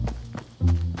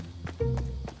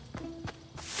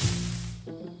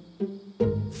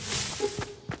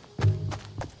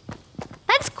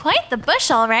 That's quite the bush,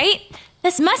 all right.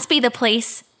 This must be the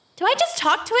place. Do I just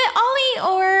talk to it, Ollie,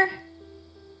 or...?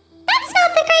 That's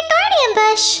not the Great Guardian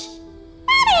Bush.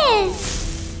 That is.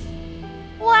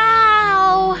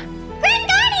 Wow. Great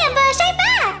Guardian Bush, I'm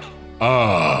back.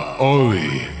 Ah,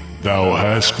 Ollie, thou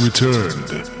hast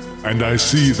returned, and I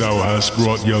see thou hast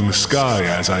brought young Sky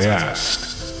as I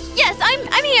asked. Yes,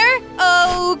 I'm here.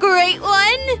 Oh, great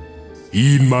one.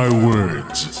 Heed my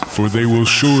words, for they will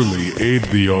surely aid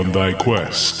thee on thy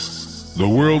quest. The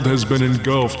world has been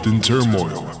engulfed in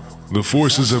turmoil. The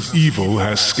forces of evil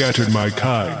has scattered my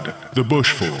kind, the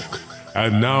bushfolk,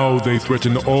 and now they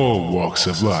threaten all walks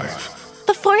of life.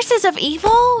 The forces of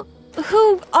evil?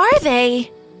 Who are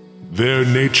they? Their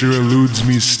nature eludes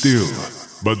me still,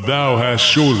 but thou hast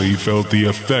surely felt the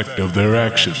effect of their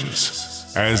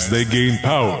actions. As they gain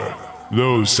power,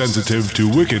 those sensitive to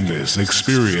wickedness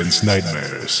experience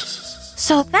nightmares.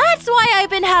 So that's why I've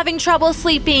been having trouble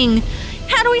sleeping.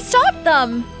 How do we stop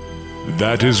them?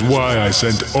 That is why I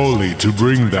sent Ollie to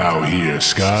bring thou here,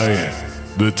 Sky.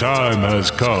 The time has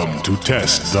come to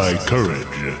test thy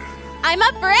courage. I'm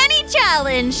up for any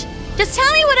challenge. Just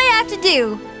tell me what I have to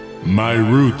do. My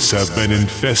roots have been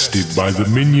infested by the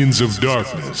minions of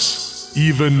darkness.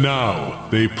 Even now,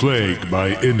 they plague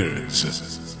my innards.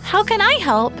 How can I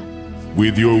help?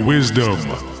 With your wisdom,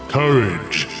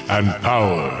 courage, and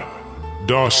power,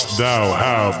 dost thou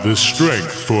have the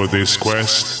strength for this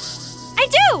quest? I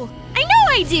do! I know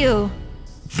I do!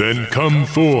 Then come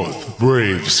forth,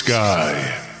 brave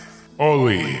Sky.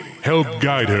 Ollie, help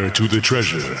guide her to the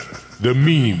treasure, the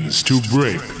means to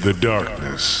break the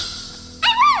darkness. I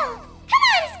will! Come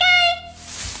on, Sky!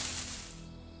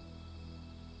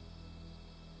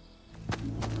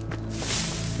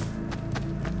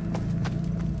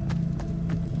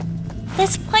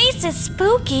 This place is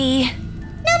spooky.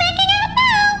 No backing out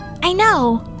now! I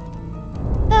know.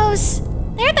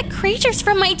 They're the creatures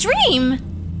from my dream.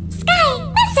 Sky,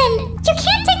 listen! You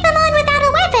can't take them on without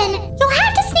a weapon. You'll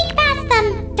have to sneak past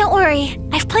them. Don't worry,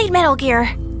 I've played Metal Gear.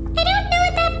 I don't know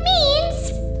what that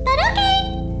means, but okay.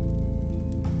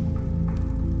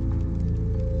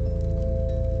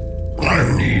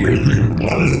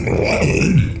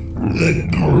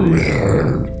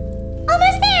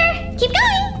 Almost there. Keep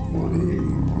going.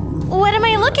 What am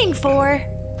I looking for?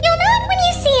 You'll know it when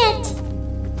you see it.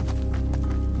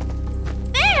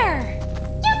 There!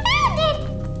 You found it!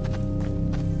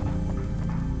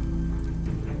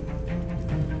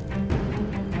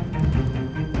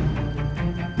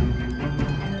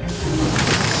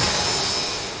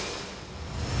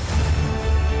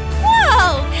 Whoa!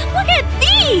 Look at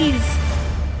these!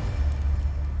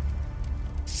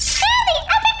 They're the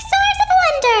epic swords of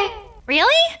wonder!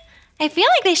 Really? I feel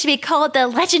like they should be called the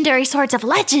legendary swords of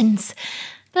legends.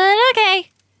 But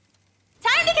okay.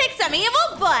 Time to kick some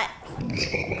evil butt!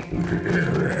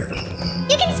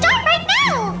 You can start right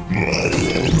now!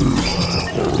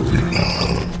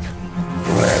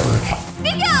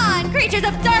 Be gone, creatures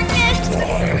of darkness!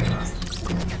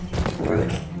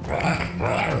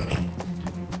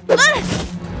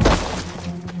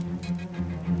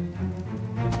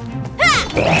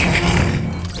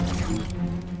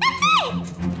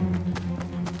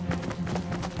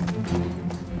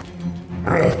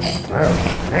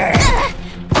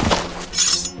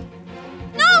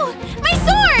 No! My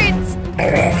swords!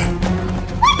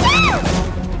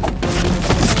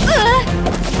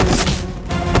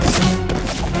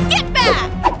 Get back!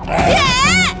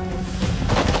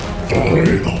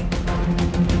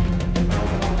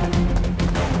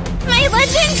 My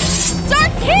legend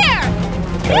starts here!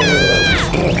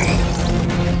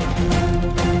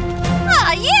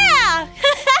 Ah, yeah!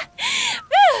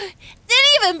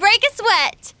 Didn't even break a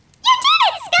sweat. You did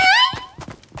it, Sky!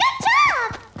 Good job!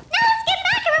 Now let's get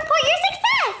back and report your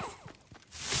success!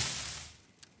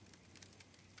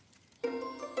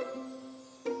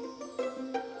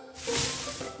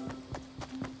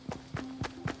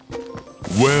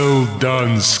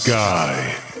 done,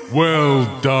 Sky. Well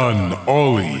done,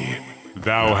 Ollie.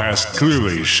 Thou hast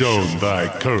clearly shown thy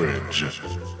courage.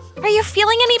 Are you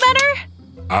feeling any better?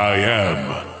 I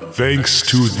am, thanks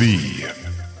to thee.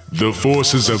 The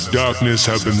forces of darkness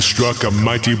have been struck a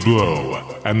mighty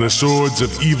blow, and the swords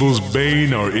of evil's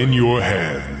bane are in your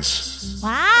hands.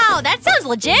 Wow, that sounds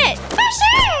legit. For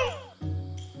sure!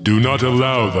 Do not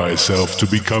allow thyself to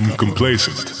become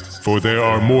complacent, for there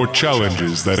are more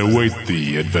challenges that await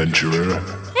thee, adventurer.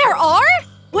 There are?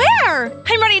 Where?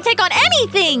 I'm ready to take on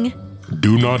anything!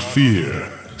 Do not fear.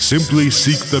 Simply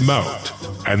seek them out,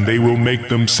 and they will make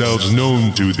themselves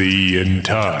known to thee in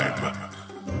time.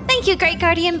 Thank you, Great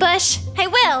Guardian Bush. I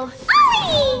will.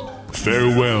 Ollie!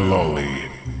 Farewell, Ollie.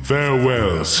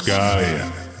 Farewell,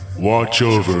 Sky. Watch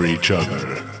over each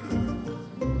other.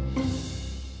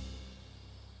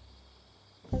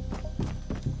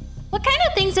 What kind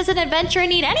of things does an adventurer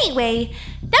need anyway?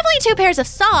 Definitely 2 pairs of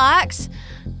socks.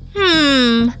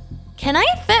 Can I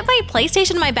fit my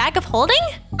PlayStation in my bag of holding? I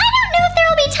don't know if there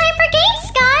will be time for games,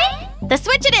 Sky. The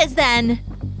Switch it is then.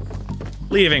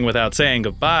 Leaving without saying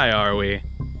goodbye, are we?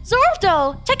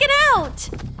 Zordo, check it out.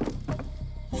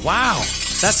 Wow,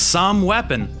 that's some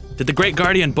weapon. Did the Great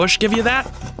Guardian Bush give you that?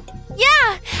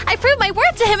 Yeah, I proved my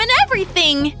worth to him and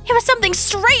everything. It was something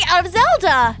straight out of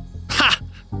Zelda. Ha!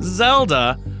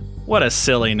 Zelda? What a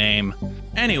silly name.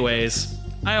 Anyways,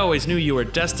 I always knew you were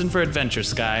destined for adventure,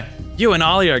 Sky. You and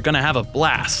Ollie are gonna have a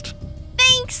blast.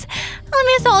 Thanks. I'll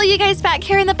miss all you guys back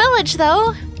here in the village,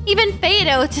 though. Even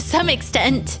Fado to some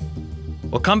extent.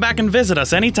 Well, come back and visit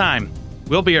us anytime.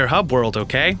 We'll be your hub world,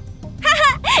 okay?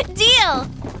 Haha, deal.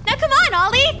 Now come on,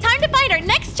 Ollie. Time to find our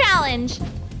next challenge.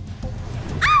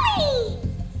 Ollie!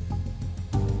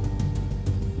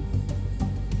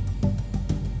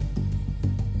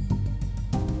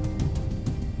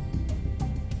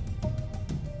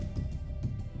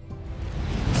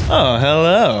 Oh,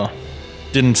 hello.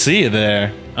 Didn't see you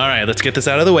there. All right, let's get this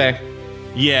out of the way.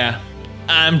 Yeah,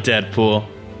 I'm Deadpool.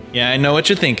 Yeah, I know what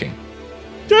you're thinking.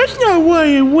 That's not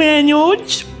why I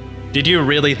went. Did you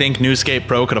really think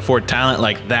NewScapePro could afford talent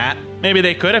like that? Maybe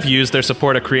they could have used their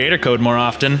supporter creator code more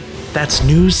often. That's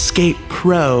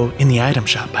NewScapePro in the item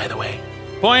shop, by the way.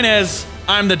 Point is,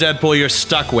 I'm the Deadpool you're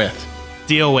stuck with.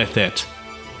 Deal with it.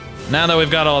 Now that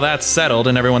we've got all that settled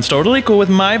and everyone's totally cool with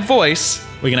my voice,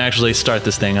 we can actually start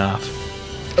this thing off.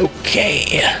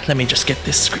 Okay, let me just get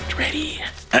this script ready.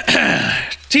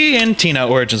 T and Tina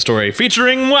origin story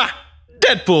featuring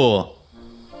Deadpool.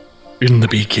 In the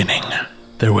beginning,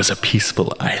 there was a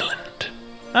peaceful island.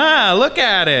 Ah, look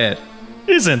at it.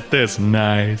 Isn't this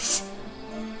nice?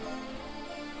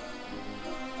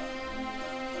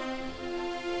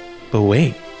 But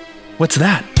wait, what's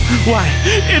that? Why,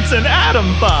 it's an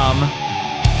atom bomb.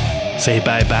 Say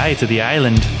bye-bye to the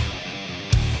island.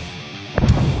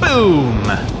 Boom!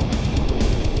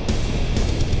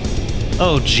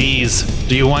 Oh geez,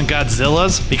 do you want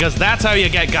Godzillas? Because that's how you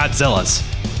get Godzillas.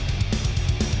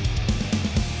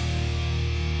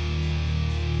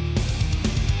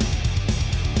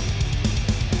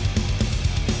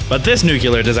 But this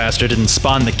nuclear disaster didn't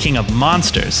spawn the king of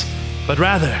monsters, but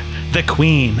rather the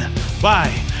queen.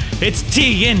 Why? It's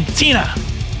T and Tina.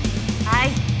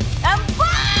 I am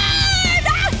bored!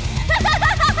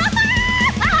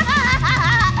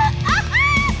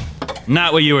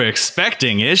 Not what you were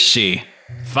expecting, is she?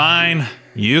 Fine,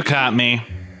 you caught me.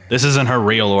 This isn't her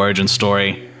real origin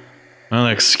story. Well,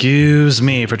 excuse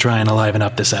me for trying to liven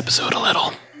up this episode a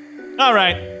little. All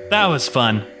right, that was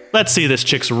fun. Let's see this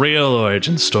chick's real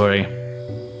origin story.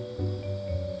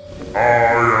 I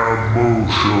am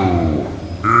Mushu.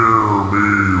 Hear me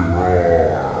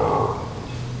roar.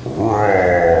 Roar.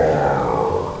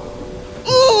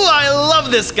 Ooh, I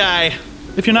love this guy.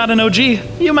 If you're not an OG,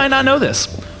 you might not know this.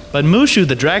 But Mushu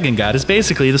the Dragon God is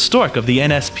basically the stork of the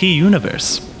NSP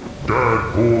universe.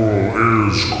 Deadpool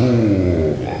is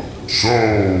cool.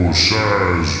 So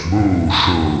says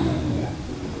Mushu.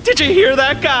 Did you hear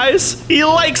that, guys? He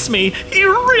likes me. He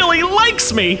really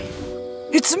likes me.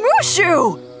 It's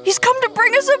Mushu. He's come to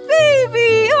bring us a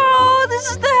baby. Oh,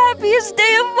 this is the happiest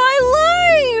day of my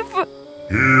life.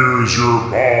 Here's your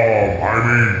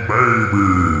bomb.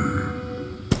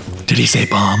 Baby. Did he say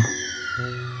bomb?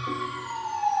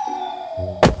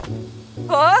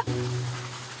 Huh?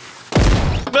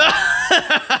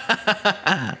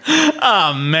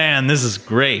 Oh man, this is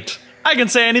great. I can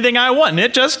say anything I want and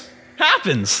it just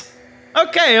happens.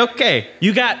 Okay.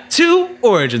 You got 2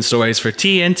 origin stories for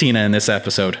T and Tina in this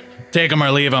episode. Take them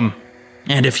or leave them.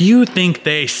 And if you think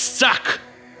they suck,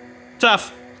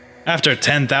 tough. After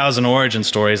 10,000 origin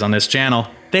stories on this channel,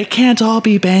 they can't all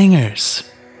be bangers.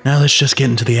 Now let's just get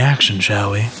into the action,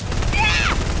 shall we?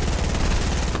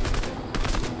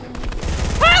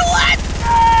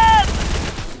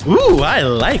 Ooh, I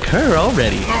like her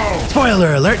already.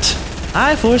 Spoiler alert!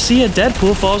 I foresee a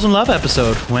Deadpool Falls in Love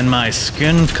episode when my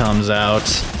skin comes out.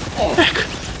 Heck,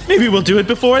 maybe we'll do it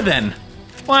before then.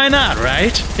 Why not,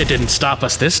 right? It didn't stop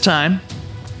us this time.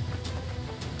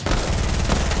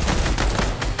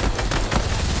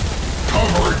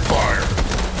 Covering fire.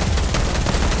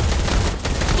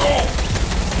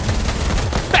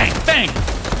 Bang, bang!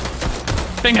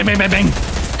 Bang, bang, bang, bang, bang!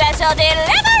 Special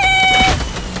delivery!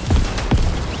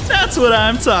 That's what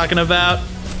I'm talking about.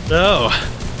 Oh,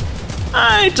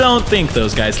 I don't think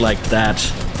those guys liked that.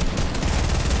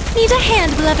 Need a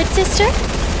hand, beloved sister?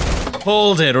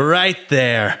 Hold it right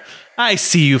there. I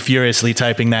see you furiously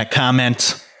typing that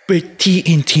comment. But T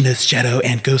in Tina's Shadow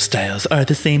and Ghost Styles are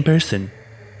the same person.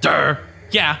 Durr.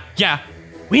 Yeah.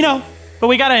 We know. But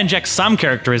we gotta inject some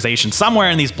characterization somewhere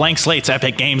in these blank slates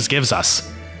Epic Games gives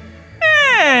us.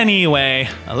 Anyway,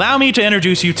 allow me to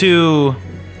introduce you to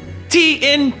T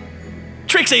in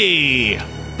Trixie,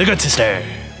 the good sister.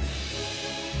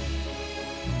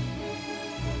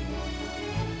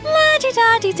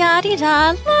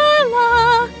 La-di-da-di-da-di-da,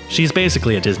 la-la. She's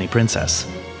basically a Disney princess,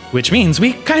 which means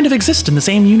we kind of exist in the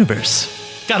same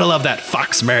universe. Gotta love that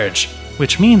Fox merge,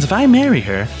 which means if I marry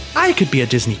her, I could be a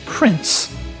Disney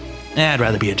prince. I'd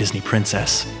rather be a Disney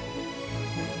princess.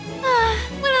 Ah,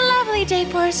 what a lovely day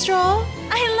for a stroll.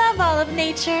 I love all of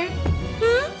nature.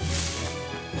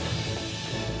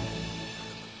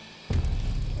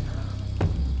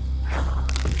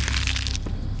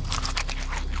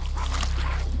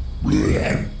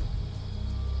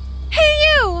 Hey,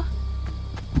 you!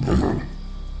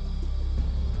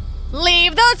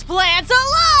 Leave those plants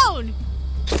alone!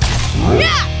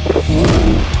 Yeah!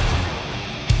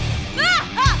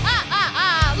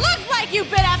 Looks like you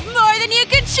bit off more than you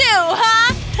could chew,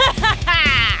 huh?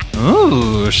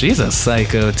 Ooh, she's a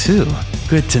psycho too.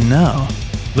 Good to know.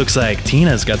 Looks like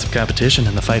Tina's got some competition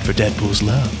in the fight for Deadpool's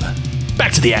love.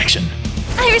 Back to the action.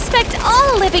 I respect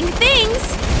all living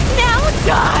things. Now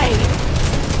die!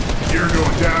 You're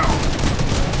going down.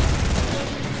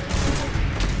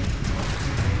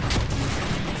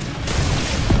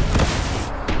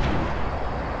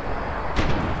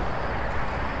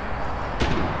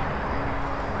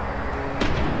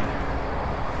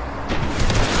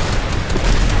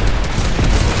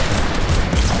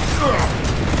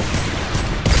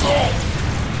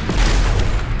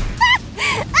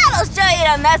 I'll show you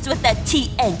to mess with the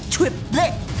TN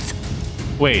triplets.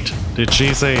 Wait, did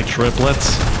she say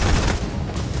triplets?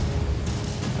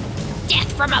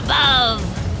 Death from above!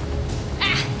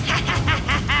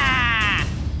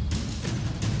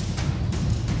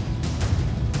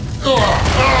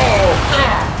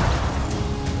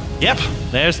 Yep,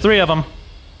 there's 3 of them.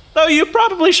 Though you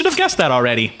probably should have guessed that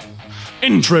already.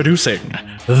 Introducing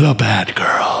the bad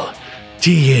girl,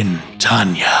 Tien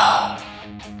Tanya.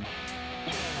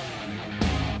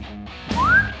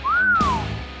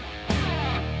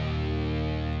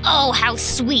 Oh, how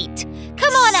sweet.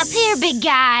 Come on up here, big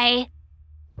guy.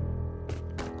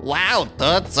 Wow,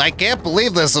 Toots, I can't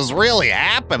believe this is really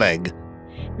happening.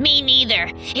 Me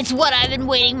neither. It's what I've been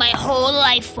waiting my whole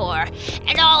life for.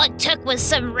 And all it took was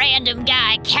some random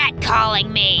guy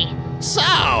catcalling me. So,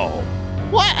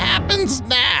 what happens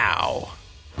now?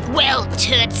 Well,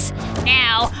 Toots,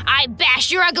 now I bash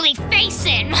your ugly face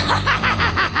in.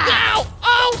 No!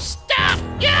 Oh, stop!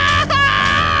 Yeah!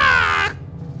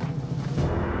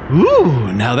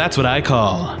 Ooh, now that's what I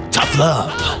call tough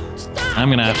love. I'm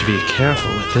gonna have to be careful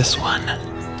with this one.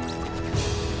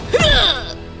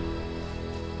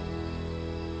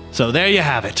 So there you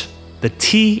have it, the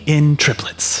T in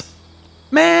triplets.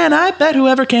 Man, I bet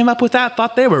whoever came up with that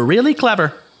thought they were really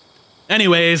clever.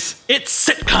 Anyways, it's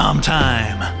sitcom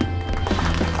time.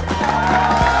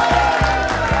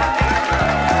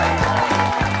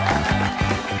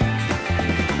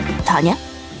 Tanya,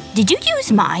 did you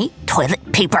use my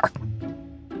toilet paper?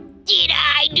 Did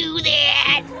I do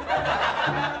that?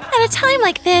 At a time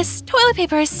like this, toilet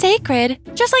paper is sacred,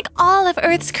 just like all of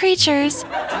Earth's creatures.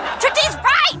 Trixie's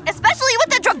right, especially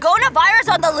with the Dragona virus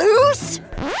on the loose.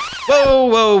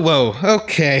 Whoa.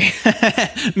 Okay.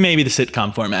 Maybe the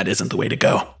sitcom format isn't the way to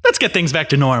go. Let's get things back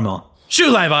to normal. Shoo,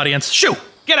 live audience, shoo!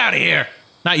 Get out of here!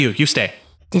 Not you, you stay.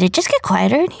 Did it just get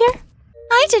quieter in here?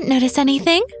 I didn't notice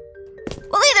anything.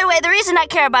 Well, either way, the reason I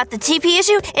care about the TP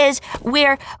issue is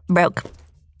we're broke.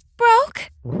 Broke?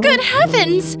 Good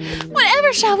heavens!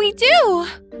 Whatever shall we do?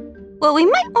 Well, we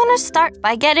might want to start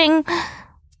by getting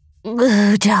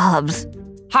jobs.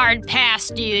 Hard pass,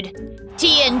 dude.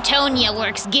 Tia and Tonya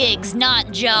works gigs,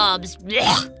 not jobs.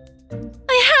 Blech.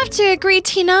 I have to agree,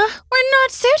 Tina. We're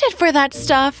not suited for that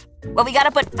stuff. Well, we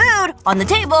gotta put food on the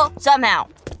table somehow.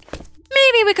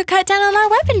 Maybe we could cut down on our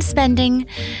weapon spending.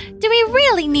 Do we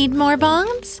really need more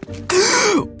bombs?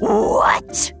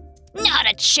 What?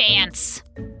 Not a chance.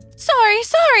 Sorry.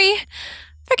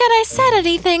 Forget I said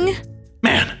anything.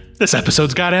 Man, this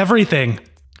episode's got everything.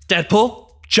 Deadpool,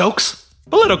 jokes,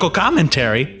 political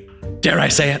commentary. Dare I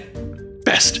say it?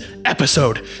 Best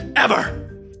episode ever.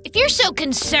 If you're so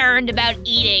concerned about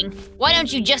eating, why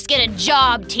don't you just get a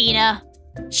job, Tina?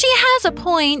 She has a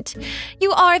point.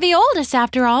 You are the oldest,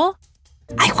 after all.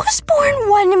 I was born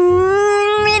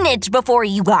 1 minute before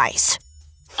you guys.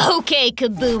 Okay,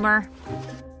 Kaboomer.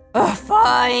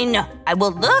 Fine. I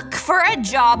will look for a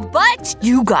job, but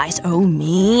you guys owe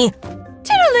me.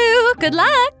 Toodaloo, good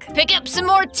luck. Pick up some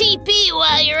more TP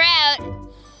while you're out.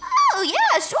 Oh,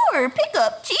 yeah, sure. Pick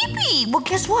up TP. Well,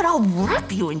 guess what? I'll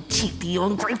wrap you in TP, you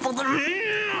ungrateful.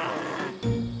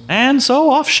 And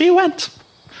so off she went.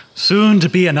 Soon to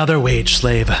be another wage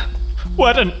slave.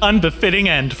 What an unbefitting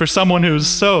end for someone who's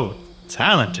so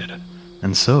talented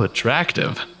and so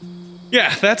attractive.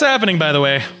 Yeah, that's happening, by the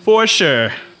way, for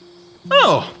sure.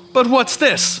 Oh, but what's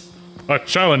this? A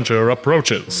challenger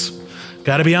approaches.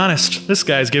 Gotta be honest, this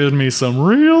guy's giving me some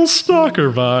real stalker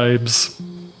vibes.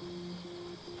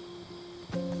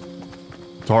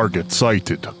 Target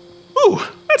sighted. Ooh,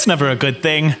 that's never a good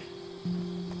thing.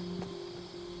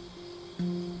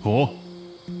 Huh?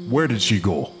 Where did she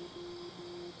go?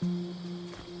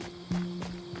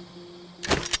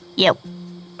 Yo.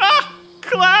 Ah,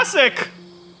 classic!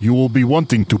 You will be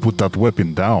wanting to put that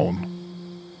weapon down.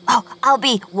 Oh, I'll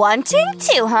be wanting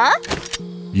to, huh?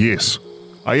 Yes.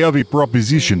 I have a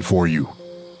proposition for you.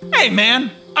 Hey, man,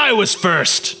 I was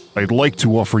first. I'd like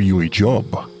to offer you a job.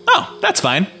 Oh, that's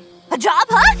fine. A job,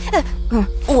 huh?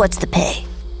 What's the pay?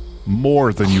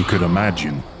 More than you could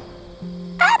imagine.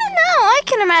 I don't know. I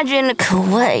can imagine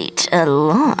quite a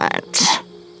lot.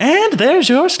 And there's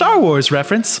your Star Wars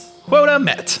reference. Quota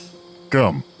met.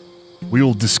 Come. We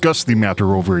will discuss the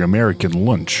matter over American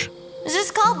lunch. Is this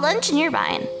called lunch and you're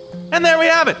buying? And there we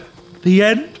have it. The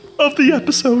end of the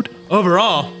episode.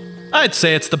 Overall, I'd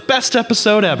say it's the best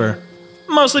episode ever.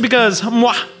 Mostly because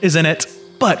moi is in it.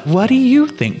 But what do you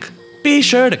think? Be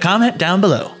sure to comment down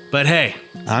below. But hey,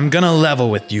 I'm gonna level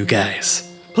with you guys.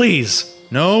 Please,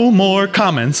 no more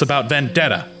comments about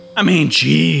Vendetta. I mean,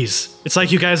 jeez. It's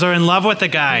like you guys are in love with the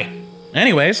guy.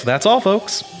 Anyways, that's all,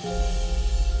 folks.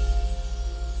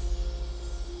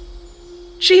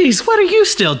 Jeez, what are you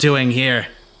still doing here?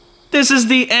 This is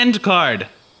the end card.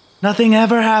 Nothing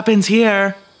ever happens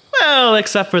here. Well,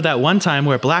 except for that one time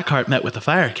where Blackheart met with the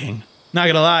Fire King. Not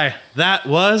gonna lie, that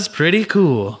was pretty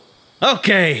cool.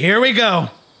 Okay, here we go.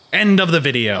 End of the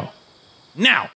video. Now,